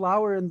of the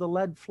flower in the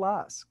lead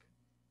flask,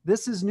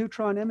 this is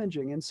neutron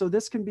imaging. And so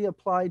this can be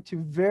applied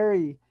to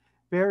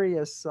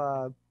various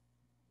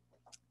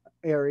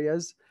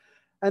areas.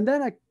 And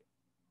then a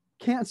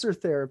cancer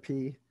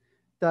therapy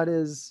that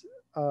is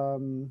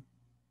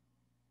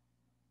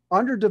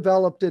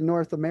underdeveloped in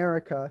North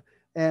America,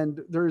 and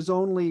there's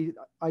only,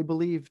 I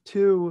believe,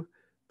 2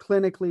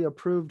 clinically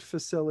approved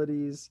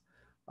facilities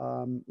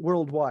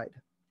worldwide.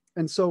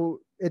 And so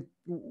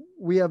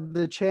we have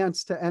the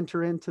chance to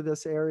enter into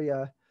this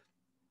area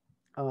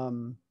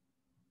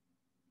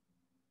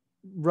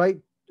right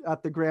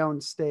at the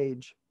ground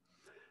stage.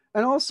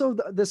 And also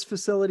this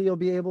facility will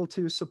be able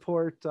to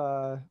support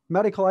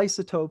medical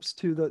isotopes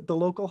to the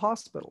local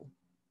hospital.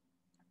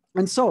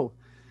 And so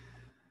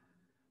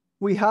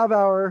we have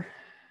our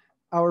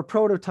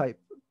prototype,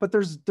 but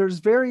there's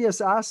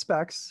various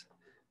aspects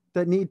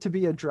that need to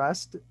be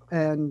addressed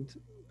and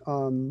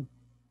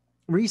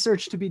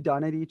research to be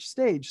done at each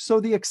stage.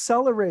 So the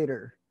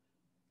accelerator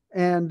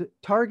and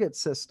target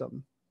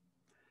system,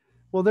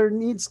 well, there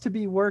needs to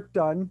be work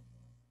done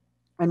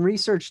and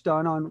research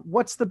done on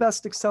what's the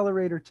best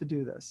accelerator to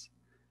do this.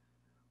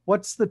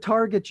 What's the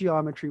target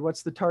geometry?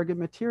 What's the target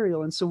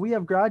material? And so we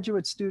have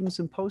graduate students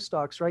and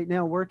postdocs right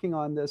now working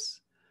on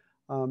this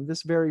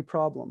very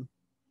problem.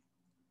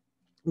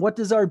 What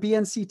does our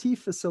BNCT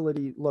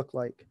facility look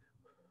like?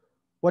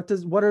 What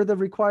are the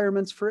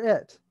requirements for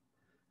it?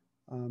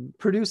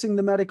 Producing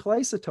the medical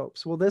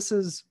isotopes. Well, this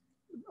is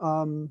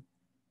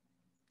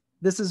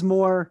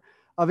more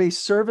of a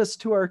service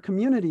to our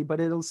community,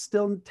 but it'll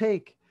still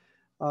take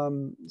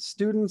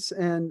students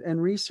and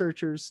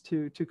researchers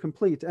to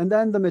complete. And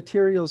then the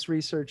materials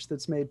research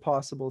that's made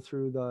possible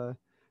through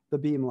the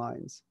beam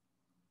lines.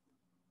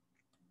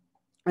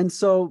 And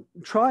so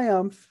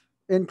Triumph,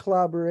 in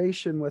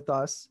collaboration with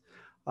us,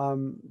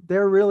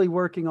 they're really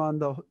working on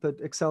the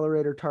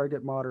accelerator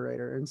target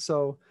moderator. And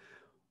so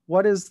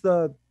what is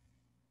the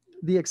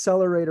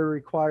accelerator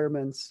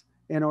requirements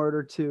in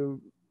order to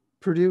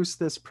produce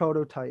this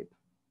prototype?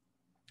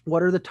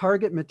 What are the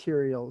target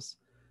materials?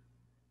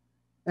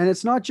 And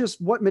it's not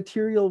just what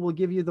material will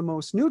give you the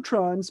most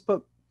neutrons,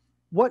 but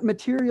what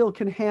material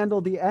can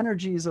handle the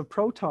energies of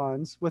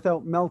protons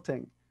without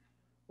melting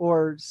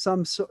or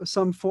some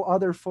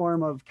other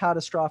form of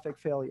catastrophic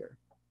failure.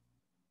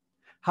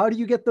 How do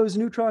you get those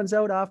neutrons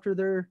out after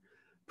they're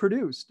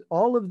produced.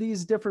 All of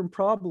these different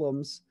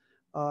problems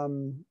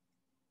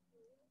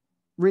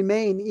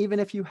remain even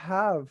if you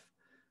have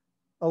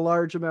a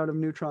large amount of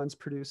neutrons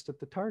produced at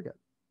the target.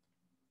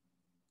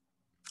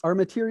 Our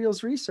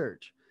materials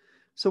research.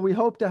 So we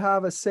hope to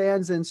have a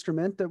SANS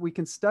instrument that we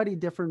can study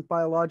different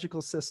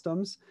biological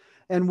systems.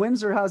 And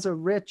Windsor has a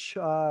rich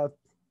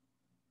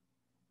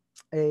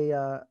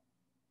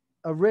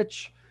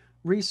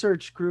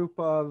research group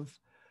of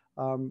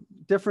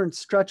different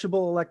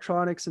stretchable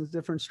electronics and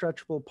different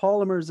stretchable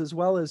polymers, as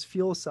well as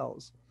fuel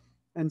cells.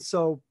 And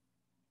so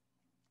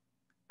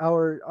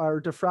our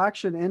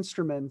diffraction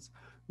instruments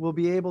will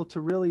be able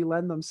to really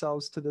lend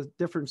themselves to the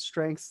different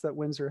strengths that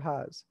Windsor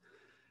has.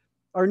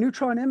 Our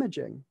neutron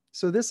imaging.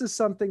 So this is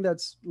something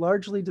that's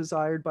largely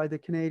desired by the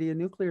Canadian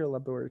nuclear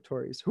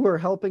laboratories, who are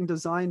helping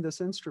design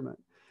this instrument.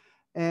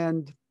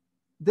 And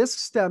this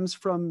stems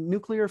from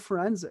nuclear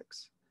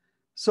forensics.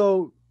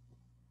 So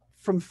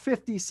from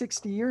 50,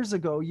 60 years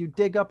ago, you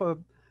dig up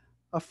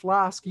a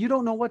flask, you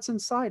don't know what's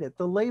inside it.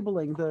 The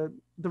labeling, the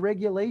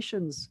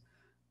regulations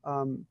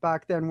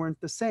back then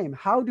weren't the same.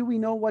 How do we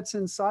know what's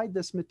inside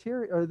this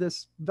material or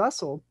this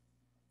vessel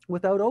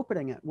without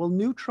opening it? Well,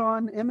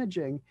 neutron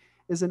imaging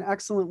is an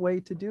excellent way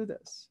to do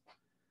this.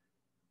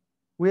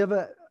 We have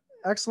an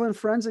excellent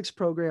forensics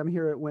program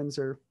here at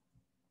Windsor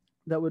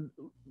that would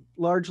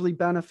largely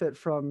benefit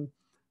from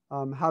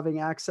having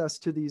access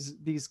to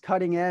these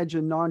cutting edge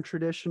and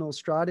non-traditional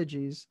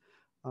strategies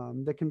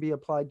that can be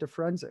applied to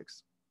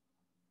forensics.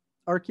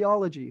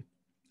 Archaeology,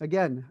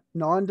 again,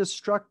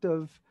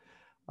 non-destructive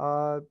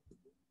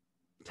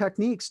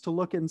techniques to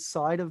look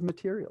inside of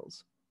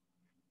materials.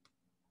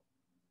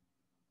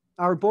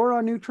 Our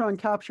boron neutron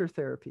capture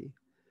therapy.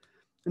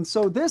 And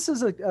so this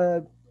is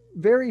a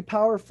very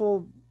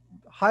powerful,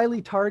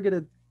 highly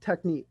targeted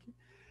technique.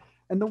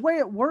 And the way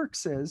it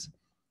works is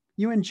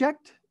you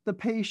inject the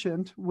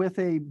patient with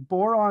a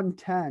boron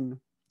 10,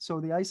 so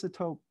the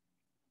isotope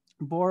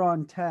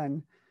boron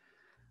 10,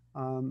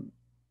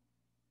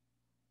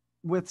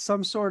 with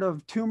some sort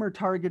of tumor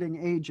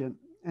targeting agent.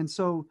 And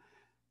so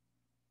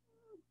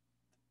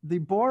the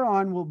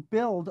boron will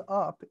build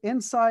up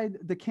inside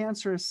the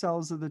cancerous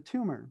cells of the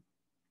tumor.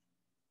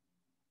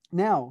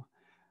 Now,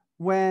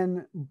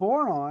 when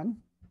boron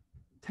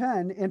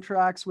 10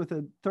 interacts with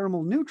a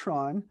thermal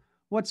neutron,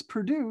 what's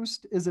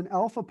produced is an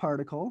alpha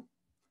particle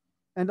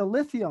and a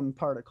lithium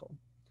particle.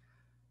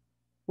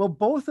 Well,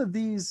 both of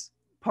these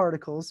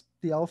particles,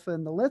 the alpha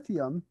and the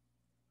lithium,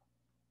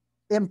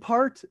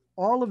 impart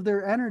all of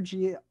their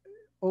energy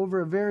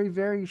over a very,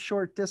 very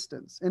short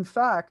distance. In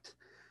fact,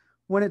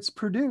 when it's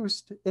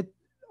produced,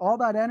 all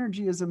that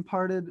energy is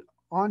imparted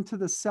onto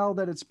the cell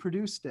that it's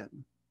produced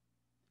in.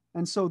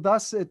 And so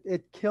thus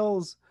it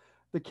kills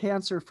the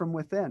cancer from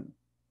within.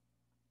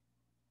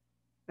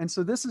 And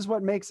so this is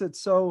what makes it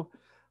so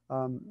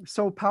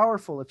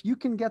powerful. If you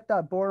can get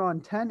that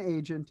boron 10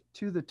 agent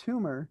to the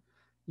tumor,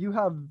 you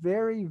have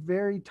very,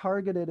 very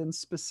targeted and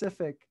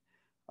specific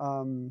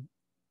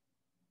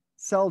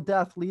cell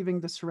death, leaving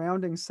the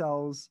surrounding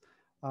cells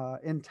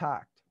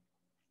intact.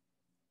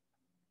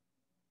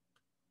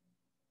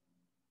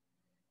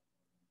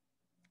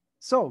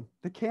 So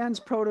the CANS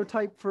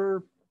prototype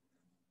for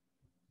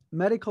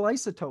medical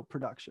isotope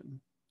production.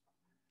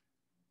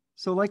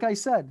 So like I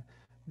said,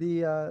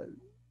 the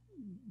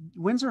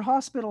Windsor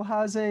Hospital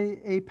has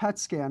a PET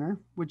scanner,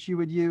 which you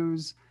would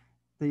use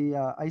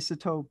the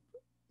isotope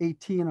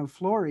 18 of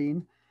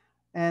fluorine.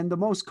 And the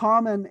most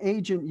common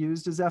agent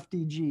used is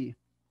FDG.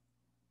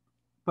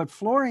 But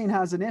fluorine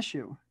has an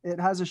issue. It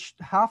has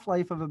a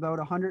half-life of about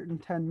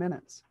 110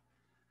 minutes.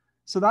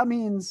 So that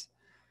means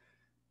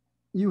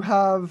you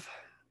have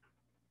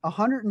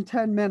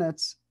 110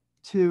 minutes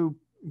to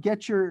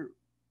get your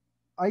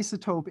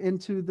isotope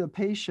into the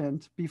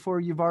patient before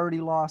you've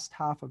already lost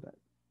half of it.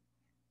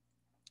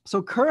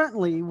 So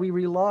currently we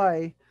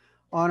rely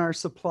on our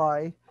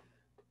supply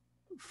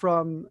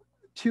from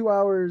 2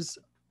 hours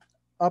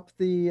up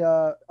the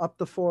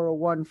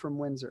 401 from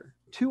Windsor,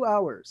 2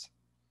 hours.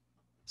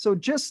 So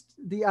just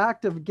the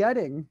act of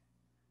getting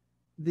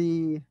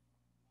the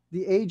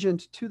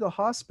agent to the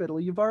hospital,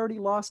 you've already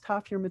lost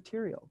half your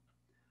material.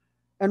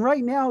 And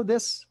right now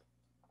this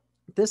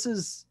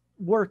is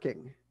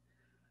working.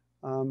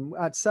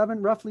 At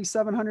roughly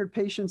 700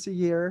 patients a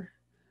year,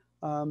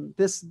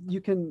 this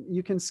you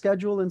can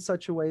schedule in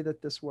such a way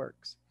that this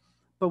works.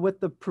 But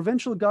with the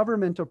provincial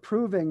government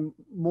approving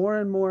more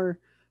and more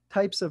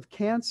types of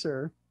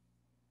cancer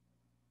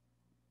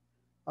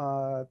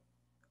for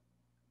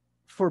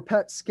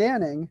PET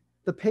scanning,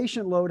 the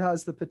patient load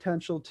has the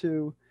potential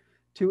to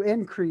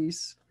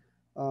increase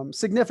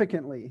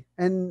significantly.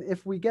 And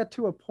if we get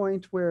to a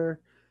point where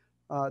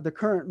the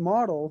current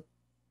model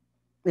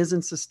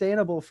isn't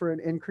sustainable for an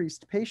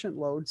increased patient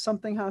load,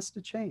 something has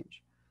to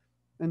change.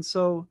 And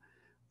so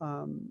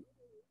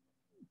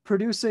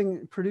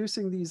producing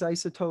these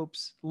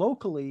isotopes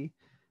locally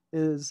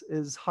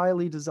is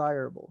highly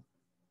desirable.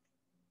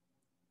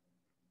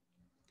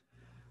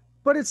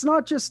 But it's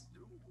not just,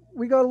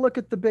 we got to look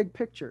at the big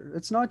picture.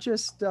 It's not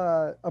just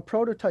a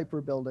prototype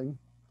we're building.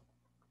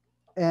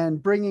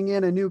 and bringing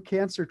in a new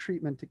cancer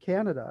treatment to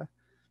Canada.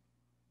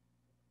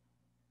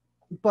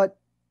 But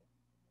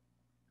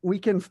we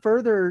can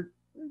further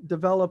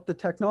develop the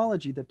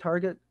technology, the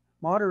target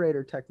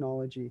moderator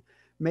technology,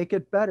 make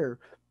it better,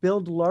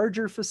 build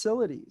larger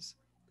facilities.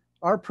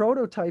 Our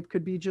prototype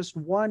could be just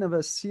one of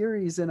a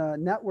series in a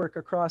network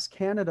across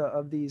Canada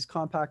of these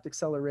compact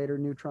accelerator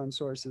neutron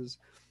sources.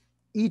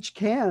 Each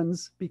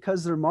CANS,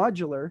 because they're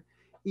modular,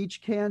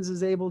 each CANS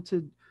is able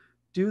to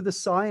do the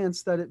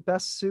science that it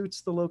best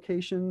suits the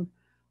location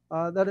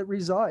that it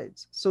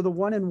resides. So the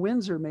one in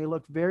Windsor may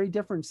look very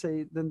different,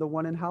 say, than the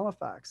one in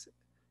Halifax,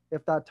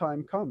 if that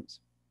time comes.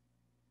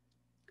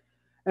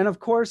 And of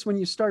course, when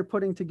you start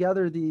putting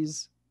together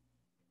these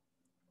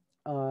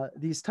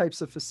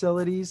types of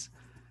facilities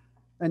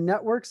and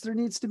networks, there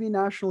needs to be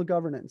national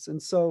governance.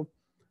 And so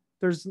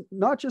there's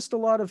not just a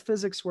lot of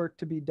physics work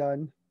to be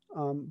done,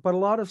 but a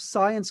lot of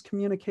science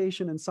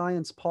communication and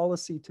science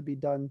policy to be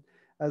done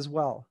as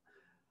well.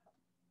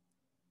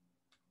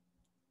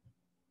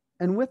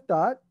 And with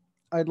that,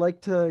 I'd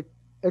like to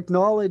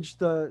acknowledge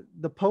the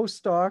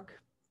postdoc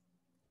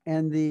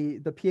and the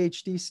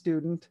PhD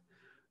student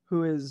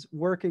who is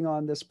working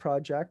on this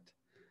project,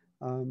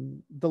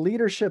 the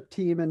leadership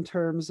team in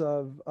terms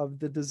of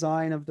the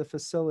design of the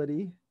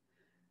facility,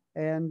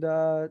 and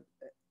our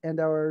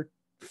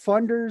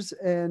funders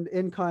and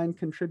in-kind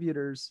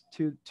contributors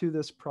to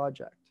this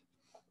project.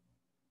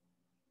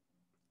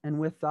 And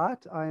with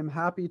that, I am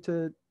happy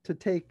to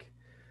take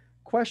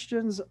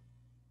questions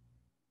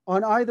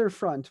on either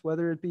front,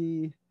 whether it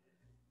be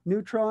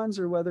neutrons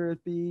or whether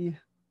it be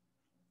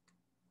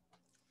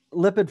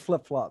lipid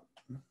flip-flop.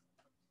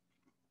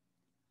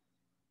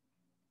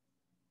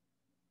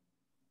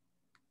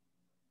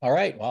 All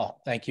right,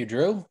 well, thank you,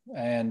 Drew.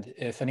 And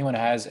if anyone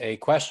has a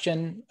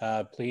question,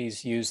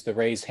 please use the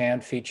raise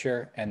hand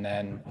feature. And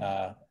then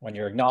when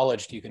you're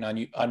acknowledged, you can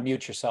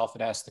unmute yourself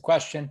and ask the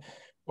question.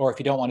 Or if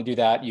you don't want to do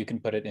that, you can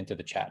put it into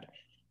the chat.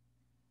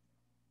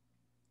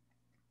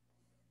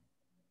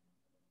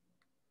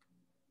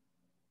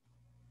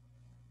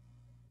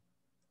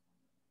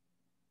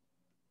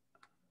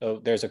 So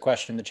there's a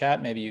question in the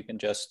chat. Maybe you can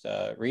just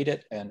read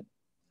it. And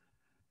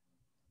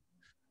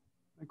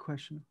my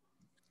question.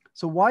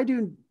 So why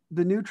do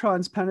the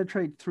neutrons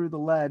penetrate through the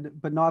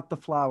lead, but not the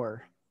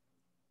flower?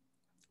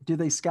 Do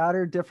they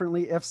scatter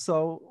differently? If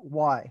so,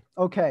 why?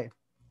 Okay,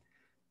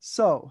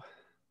 so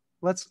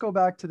let's go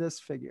back to this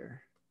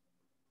figure.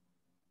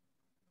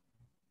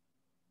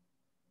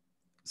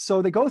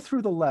 So they go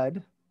through the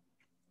lead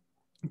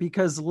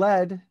because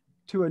lead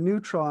to a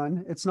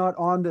neutron, it's not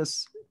on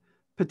this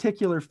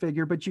particular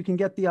figure, but you can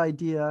get the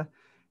idea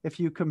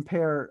if you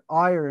compare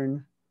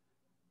iron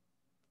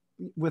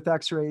with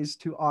X-rays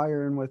to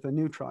iron with a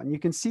neutron. You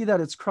can see that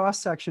its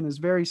cross-section is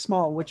very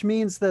small, which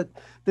means that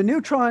the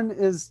neutron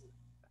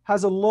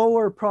has a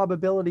lower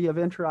probability of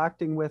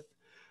interacting with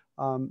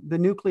the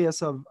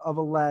nucleus of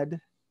a lead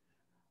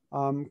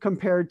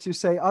compared to,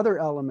 say, other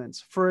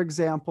elements. For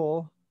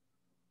example,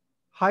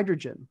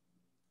 hydrogen.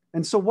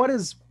 And so what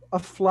is a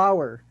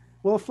flower?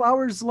 Well, a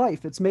flower's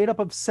life. It's made up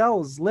of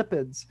cells,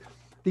 lipids.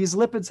 These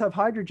lipids have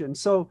hydrogen.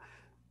 So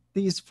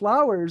these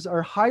flowers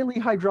are highly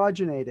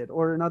hydrogenated,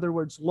 or in other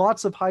words,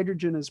 lots of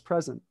hydrogen is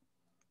present.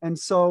 And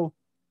so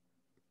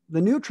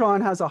the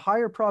neutron has a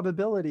higher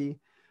probability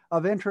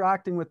of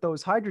interacting with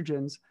those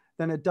hydrogens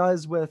than it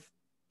does with,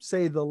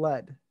 say, the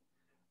lead.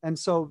 And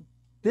so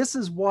this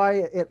is why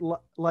it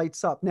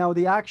lights up. Now,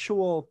 the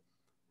actual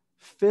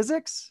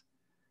physics,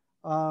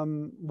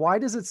 why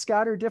does it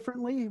scatter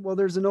differently? Well,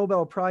 there's a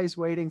Nobel Prize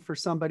waiting for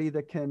somebody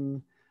that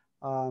can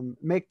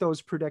make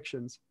those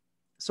predictions.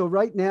 So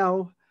right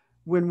now,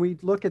 when we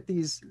look at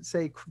these,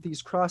 say,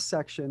 these cross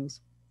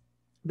sections,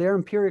 they're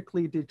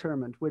empirically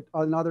determined.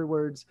 In other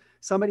words,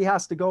 somebody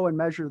has to go and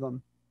measure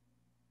them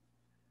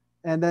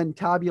and then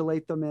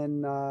tabulate them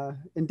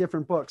in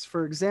different books.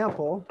 For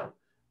example,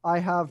 I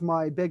have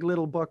my big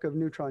little book of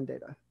neutron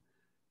data.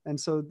 And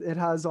so it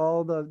has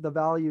all the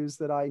values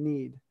that I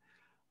need.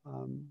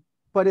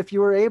 But if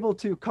you were able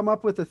to come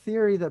up with a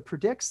theory that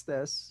predicts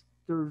this,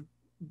 there's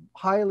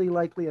highly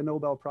likely a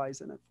Nobel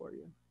Prize in it for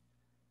you.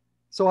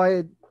 So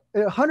I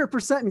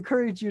 100%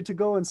 encourage you to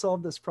go and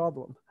solve this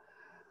problem.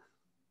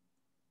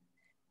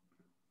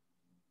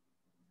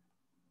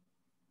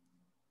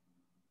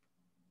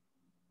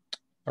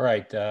 all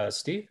right,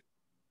 Steve.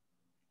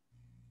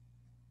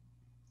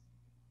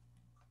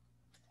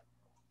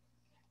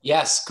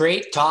 Yes,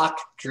 great talk,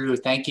 Drew.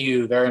 Thank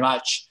you very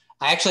much.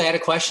 I actually had a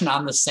question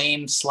on the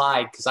same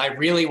slide because I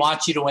really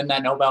want you to win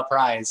that Nobel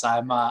Prize.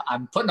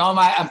 I'm putting all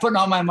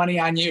my money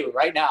on you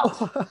right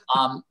now.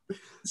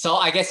 So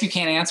I guess you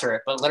can't answer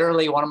it, but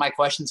literally one of my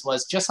questions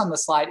was just on the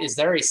slide, is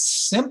there a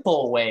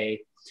simple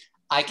way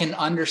I can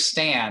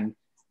understand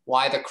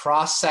why the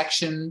cross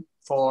section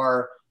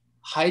for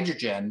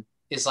hydrogen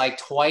is like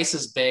twice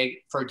as big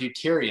for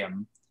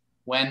deuterium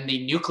when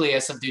the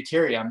nucleus of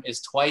deuterium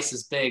is twice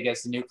as big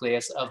as the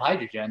nucleus of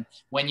hydrogen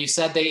when you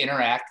said they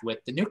interact with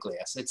the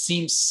nucleus? It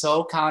seems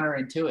so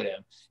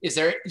counterintuitive. Is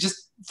there,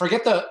 just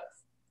forget the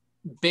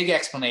big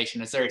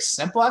explanation. Is there a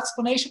simple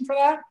explanation for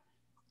that?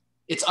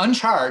 It's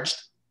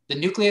uncharged. The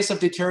nucleus of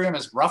deuterium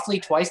is roughly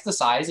twice the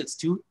size. It's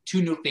two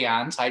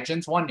nucleons,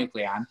 hydrogen's one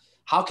nucleon.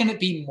 How can it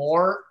be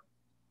more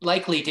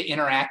likely to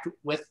interact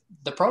with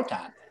the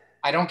proton?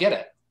 I don't get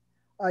it.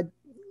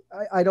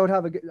 I don't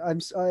have a good, I'm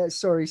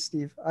sorry,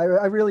 Steve. I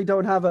really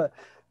don't have a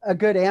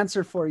good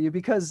answer for you,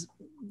 because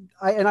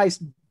I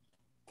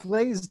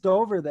glazed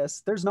over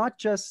this. There's not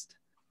just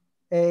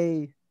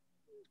a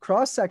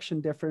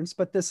cross-section difference,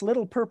 but this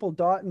little purple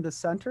dot in the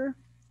center,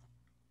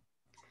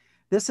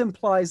 this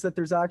implies that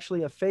there's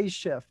actually a phase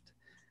shift.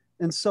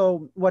 And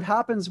so what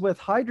happens with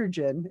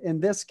hydrogen in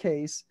this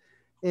case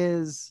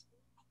is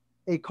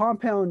a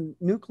compound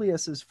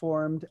nucleus is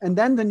formed, and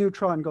then the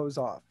neutron goes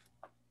off.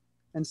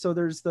 And so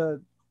there's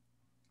the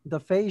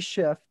phase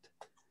shift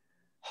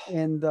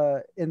in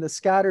the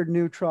scattered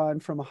neutron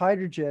from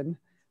hydrogen.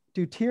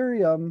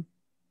 Deuterium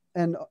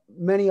and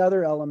many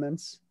other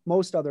elements,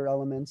 most other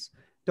elements,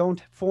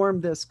 don't form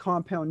this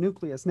compound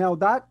nucleus. Now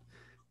that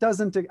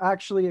doesn't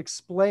actually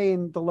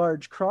explain the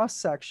large cross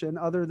section,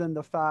 other than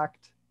the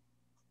fact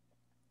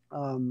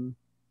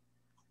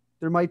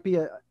there might be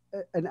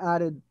an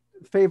added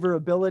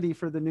favorability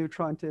for the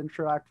neutron to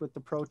interact with the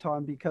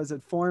proton, because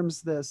it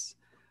forms this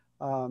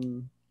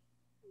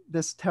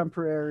this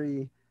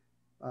temporary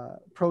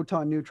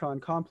proton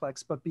neutron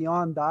complex. But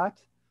beyond that,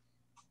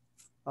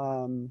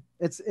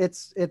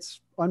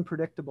 it's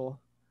unpredictable.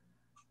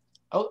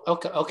 Oh,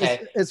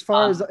 okay. As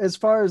far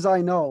as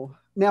I know.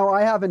 Now,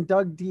 I haven't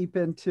dug deep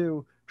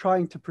into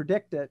trying to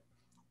predict it,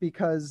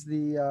 because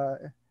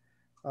the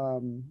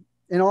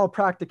in all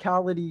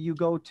practicality, you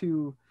go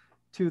to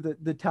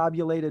the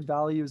tabulated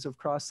values of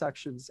cross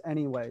sections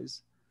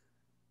anyways.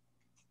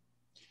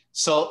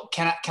 So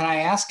can I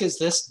ask, is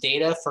this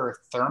data for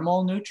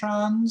thermal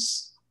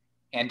neutrons?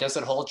 And does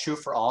it hold true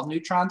for all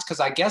neutrons? Because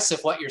I guess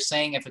if what you're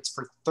saying, if it's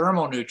for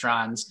thermal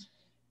neutrons,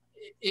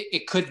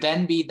 it could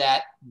then be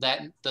that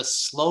the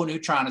slow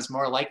neutron is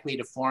more likely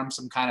to form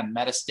some kind of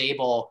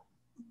metastable,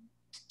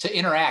 to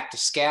interact, to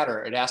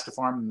scatter. It has to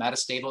form a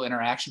metastable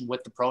interaction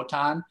with the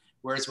proton,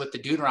 whereas with the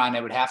deuteron,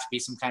 it would have to be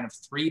some kind of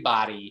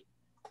three-body,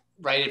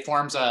 right? It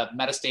forms a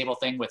metastable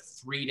thing with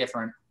three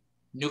different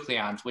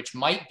nucleons, which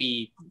might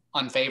be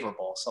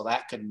unfavorable. So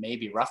that could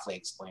maybe roughly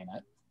explain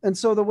it. And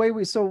so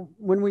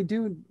when we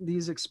do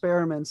these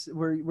experiments,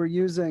 we're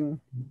using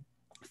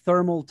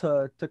thermal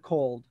to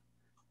cold.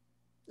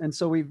 And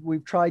so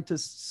we've tried to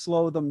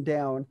slow them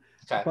down.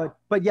 Okay.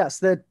 But yes,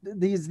 that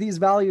these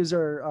values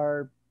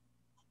are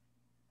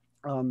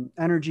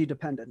energy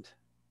dependent.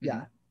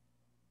 Yeah.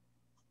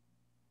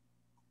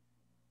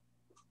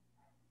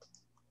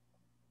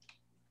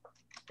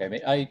 Okay,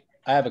 I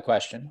have a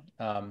question.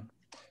 So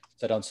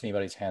I don't see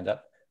anybody's hand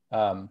up.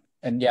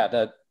 And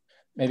yeah,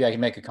 maybe I can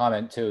make a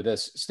comment to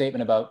this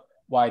statement about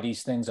why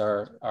these things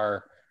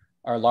are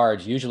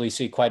large. You usually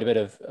see quite a bit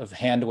of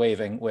hand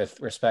waving with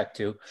respect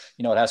to,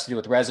 it has to do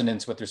with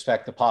resonance with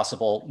respect to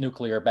possible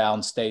nuclear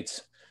bound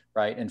states,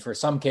 right? And for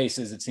some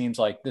cases, it seems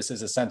like this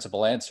is a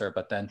sensible answer,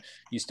 but then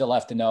you still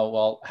have to know,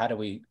 well, how do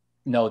we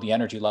know the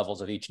energy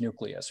levels of each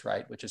nucleus,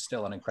 right? Which is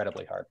still an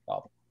incredibly hard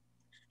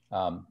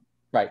problem.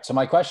 Right, so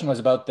my question was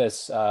about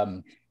this,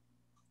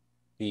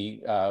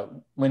 the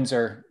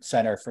Windsor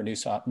Center for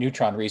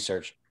Neutron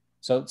Research.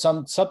 So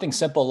something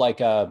simple like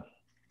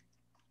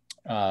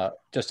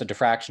just a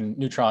diffraction,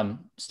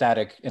 neutron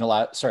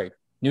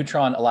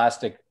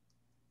elastic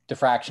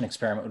diffraction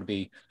experiment would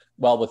be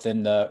well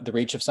within the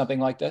reach of something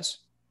like this?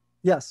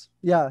 Yes,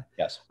 yeah.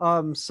 Yes.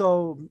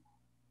 So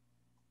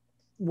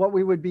what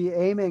we would be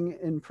aiming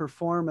in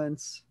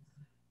performance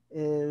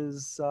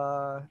is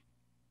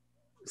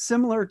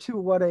similar to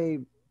what a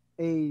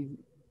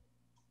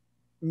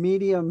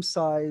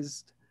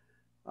medium-sized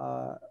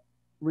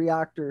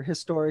reactor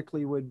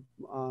historically would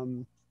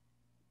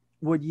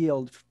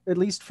yield, at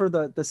least for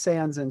the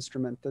SANS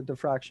instrument, the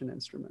diffraction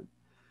instrument.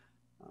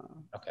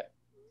 Okay.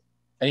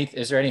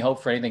 Is there any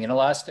hope for anything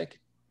inelastic?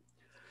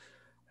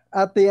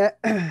 At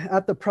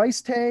the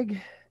price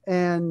tag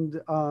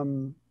and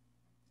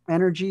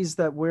energies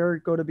that we're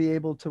going to be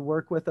able to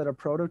work with at a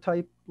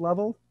prototype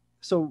level,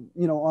 so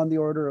on the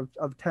order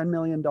of $10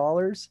 million,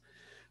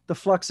 the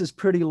flux is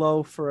pretty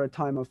low for a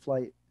time of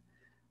flight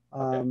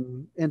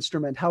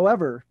instrument.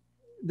 However,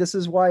 this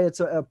is why it's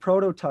a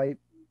prototype,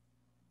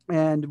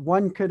 and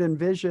one could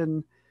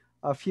envision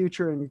a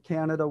future in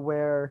Canada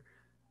where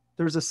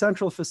there's a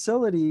central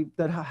facility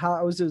that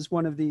houses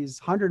one of these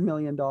 $100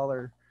 million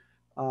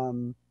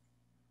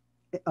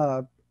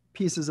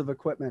pieces of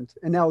equipment.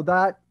 And now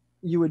that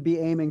you would be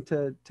aiming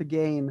to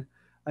gain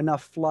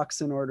enough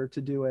flux in order to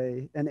do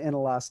an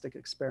inelastic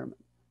experiment.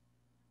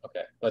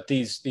 Okay, but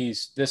this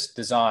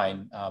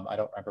design, I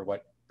don't remember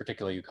what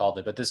particularly you called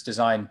it, but this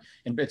design,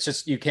 and it's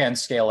just, you can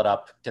scale it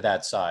up to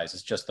that size.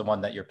 It's just the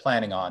one that you're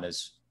planning on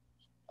is,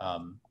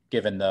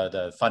 given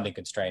the funding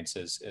constraints,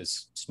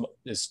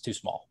 is too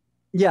small.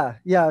 Yeah,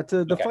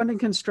 to the funding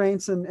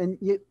constraints, and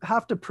you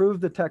have to prove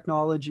the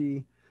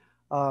technology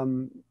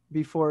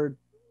before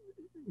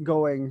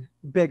going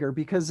bigger,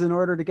 because in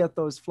order to get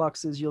those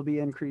fluxes, you'll be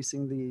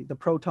increasing the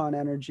proton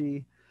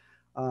energy.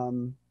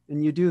 And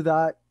you do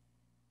that,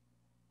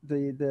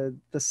 the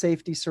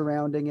safety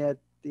surrounding it,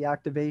 the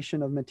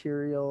activation of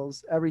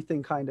materials,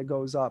 everything kind of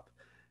goes up.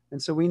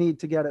 And so we need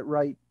to get it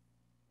right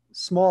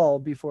small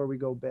before we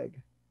go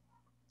big.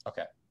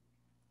 Okay.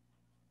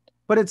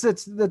 But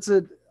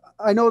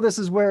I know this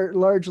is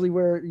largely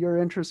where your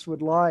interest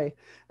would lie.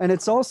 And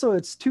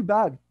it's too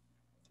bad,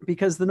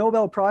 because the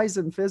Nobel Prize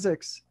in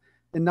Physics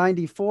in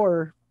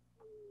 94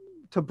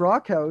 to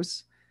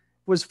Brockhaus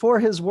was for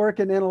his work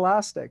in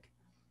inelastic.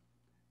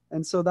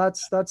 And so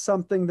that's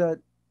something that,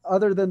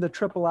 other than the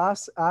triple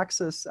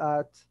axis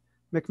at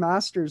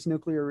McMaster's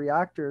nuclear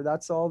reactor,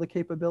 that's all the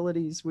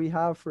capabilities we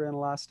have for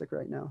inelastic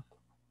right now.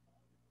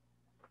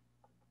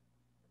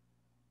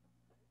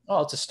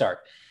 Well, it's a start.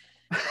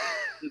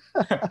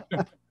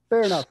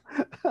 Fair enough.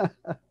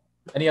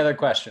 Any other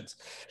questions?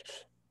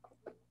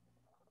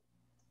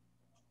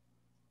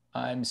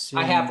 I'm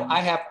seeing. I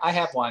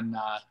have one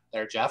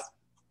there, Jeff.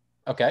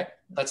 Okay.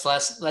 Let's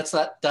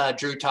let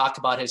Drew talk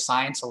about his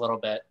science a little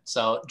bit.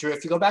 So, Drew,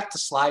 if you go back to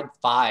slide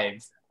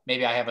 5,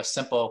 maybe I have a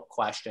simple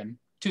question,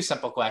 2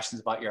 simple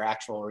questions about your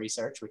actual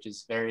research, which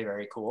is very,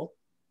 very cool.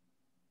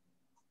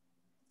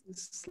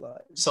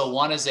 Slide. So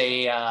one is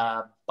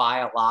a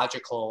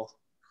biological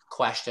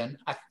question.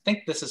 I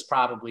think this is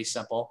probably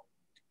simple.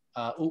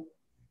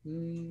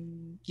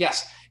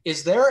 Yes.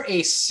 Is there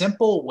a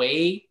simple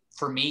way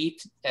for me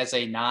as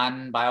a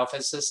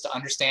non-biophysicist to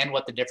understand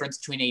what the difference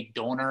between a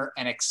donor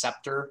and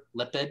acceptor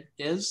lipid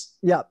is?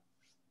 Yeah.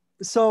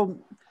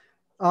 So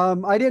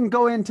I didn't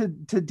go into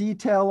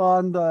detail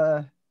on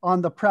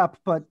the prep,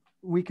 but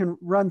we can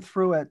run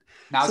through it.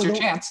 Now's your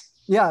chance.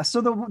 Yeah.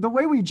 So the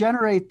way we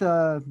generate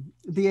the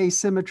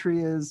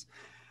asymmetry is,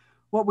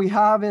 what we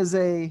have is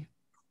a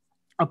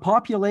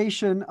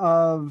population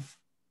of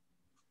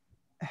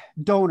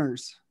donor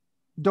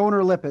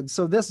lipids.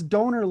 So this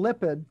donor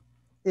lipid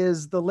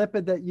is the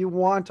lipid that you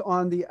want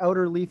on the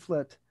outer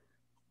leaflet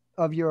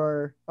of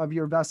your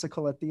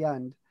vesicle at the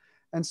end.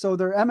 And so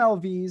they're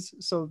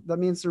MLVs. So that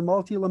means they're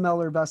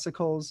multilamellar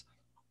vesicles.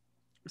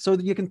 So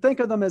that you can think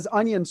of them as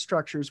onion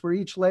structures, where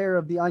each layer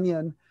of the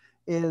onion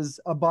is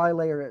a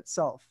bilayer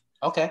itself.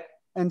 Okay.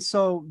 And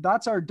so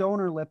that's our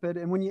donor lipid.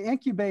 And when you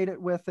incubate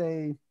it with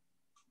a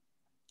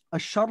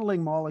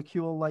shuttling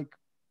molecule like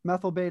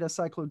methyl beta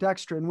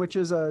cyclodextrin, which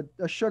is a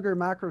sugar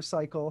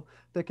macrocycle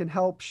that can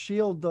help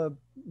shield the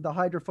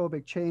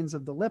hydrophobic chains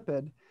of the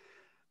lipid,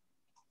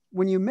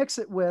 when you mix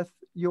it with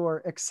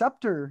your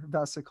acceptor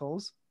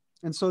vesicles,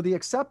 and so the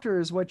acceptor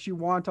is what you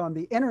want on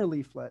the inner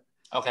leaflet.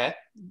 Okay.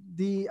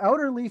 The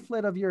outer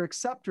leaflet of your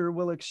acceptor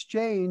will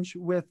exchange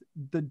with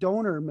the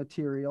donor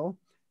material.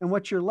 And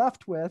what you're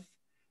left with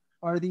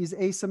are these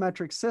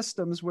asymmetric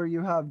systems where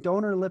you have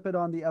donor lipid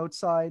on the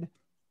outside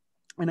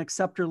and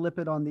acceptor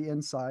lipid on the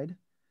inside.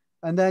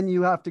 And then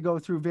you have to go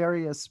through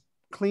various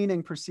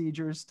cleaning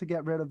procedures to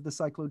get rid of the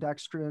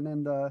cyclodextrin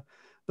and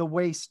the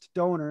waste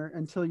donor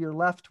until you're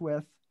left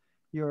with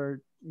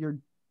your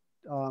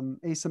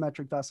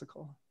asymmetric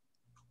vesicle.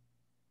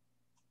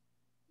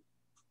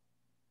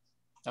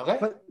 Okay.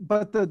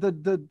 But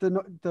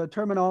the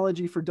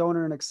terminology for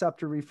donor and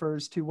acceptor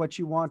refers to what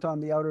you want on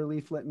the outer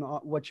leaflet and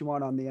what you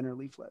want on the inner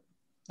leaflet.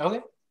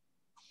 Okay.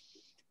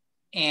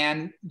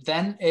 And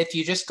then if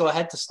you just go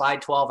ahead to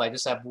slide 12, I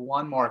just have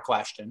one more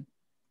question.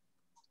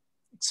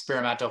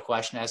 Experimental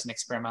question as an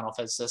experimental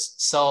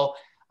physicist. So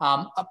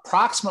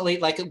approximately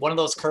like one of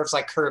those curves,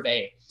 like curve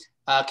A,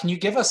 can you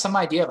give us some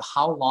idea of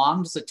how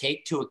long does it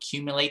take to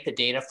accumulate the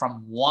data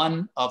from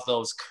one of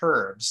those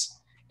curves?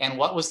 And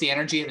what was the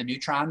energy of the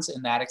neutrons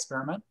in that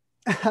experiment?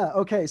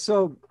 Okay,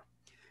 so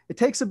it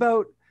takes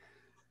about,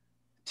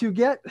 to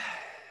get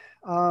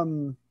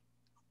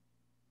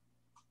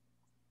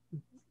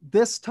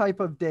this type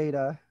of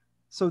data,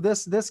 so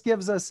this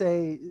gives us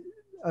a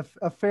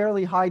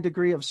fairly high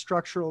degree of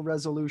structural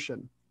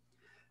resolution.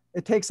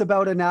 It takes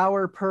about an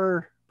hour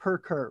per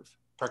curve.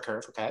 Per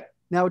curve, okay.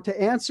 Now,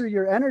 to answer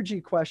your energy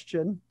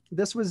question,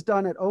 this was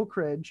done at Oak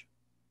Ridge.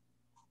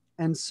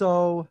 And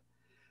so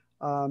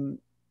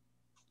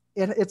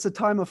it's a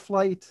time of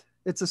flight,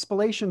 it's a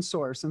spallation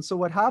source. And so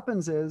what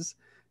happens is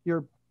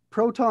your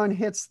proton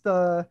hits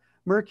the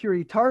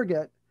mercury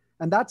target,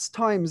 and that's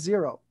time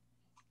 0.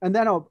 And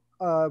then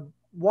a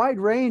wide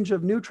range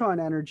of neutron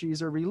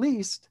energies are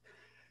released.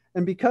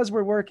 And because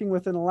we're working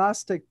with an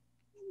elastic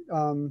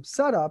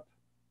setup,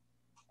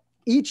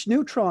 each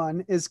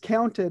neutron is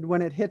counted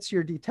when it hits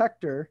your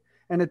detector,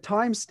 and a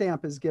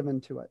timestamp is given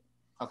to it.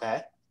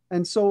 Okay.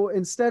 And so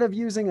instead of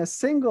using a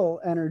single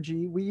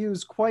energy, we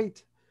use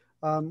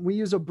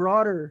a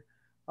broader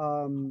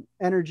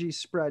energy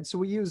spread. So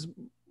we use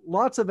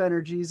lots of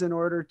energies in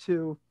order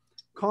to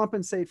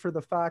compensate for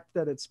the fact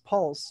that it's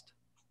pulsed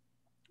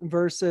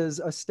versus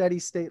a steady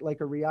state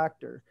like a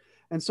reactor.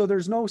 And so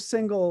there's no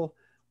single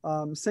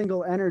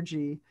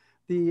energy.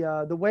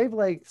 The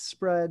wavelength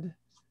spread,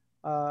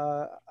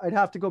 I'd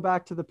have to go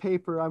back to the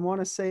paper. I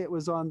want to say it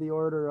was on the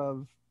order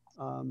of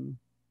 10%.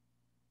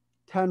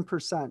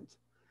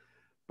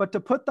 But to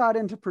put that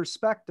into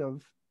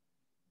perspective,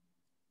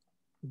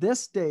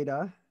 this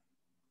data,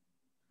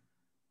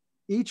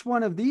 each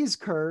one of these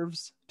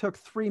curves took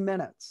 3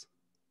 minutes.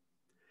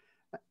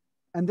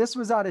 And this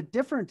was at a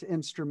different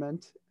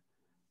instrument.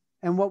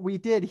 And what we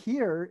did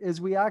here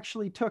is we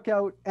actually took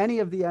out any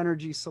of the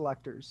energy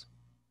selectors.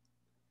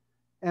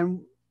 And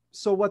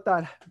so what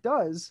that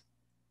does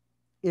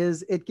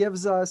is it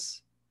gives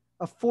us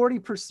a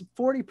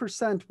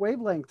 40%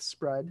 wavelength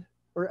spread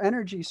or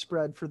energy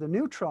spread for the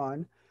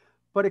neutron,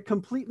 but it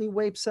completely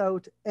wipes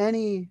out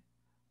any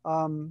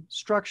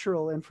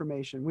structural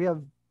information. We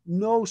have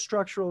no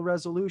structural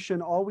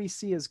resolution. All we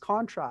see is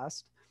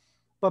contrast.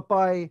 But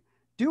by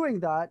doing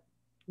that,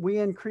 we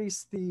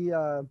increase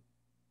the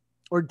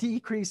or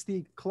decrease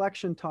the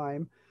collection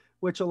time,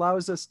 which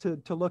allows us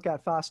to look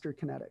at faster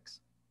kinetics.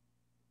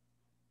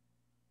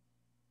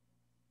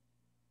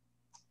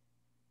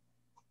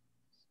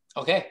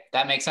 Okay,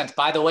 that makes sense.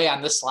 By the way,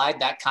 on this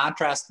slide, that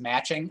contrast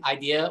matching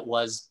idea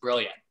was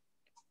brilliant.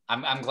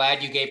 I'm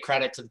glad you gave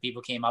credit to the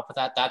people who came up with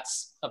that.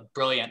 That's a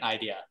brilliant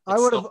idea. I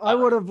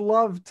would have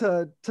loved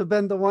to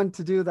been the one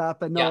to do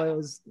that, but no, It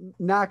was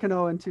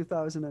Nakano in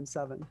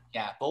 2007.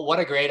 Yeah, but what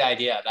a great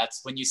idea. That's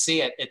when you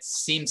see it, it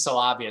seems so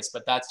obvious,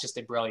 but that's just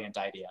a brilliant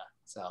idea.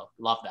 So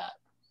love that.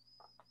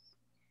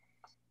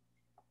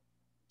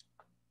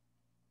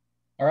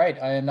 All right,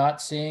 I am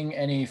not seeing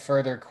any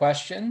further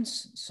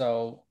questions.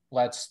 So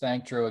let's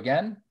thank Drew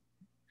again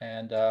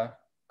and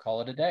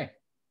call it a day.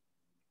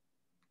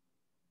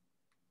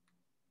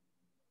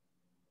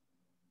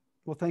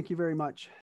 Well, thank you very much.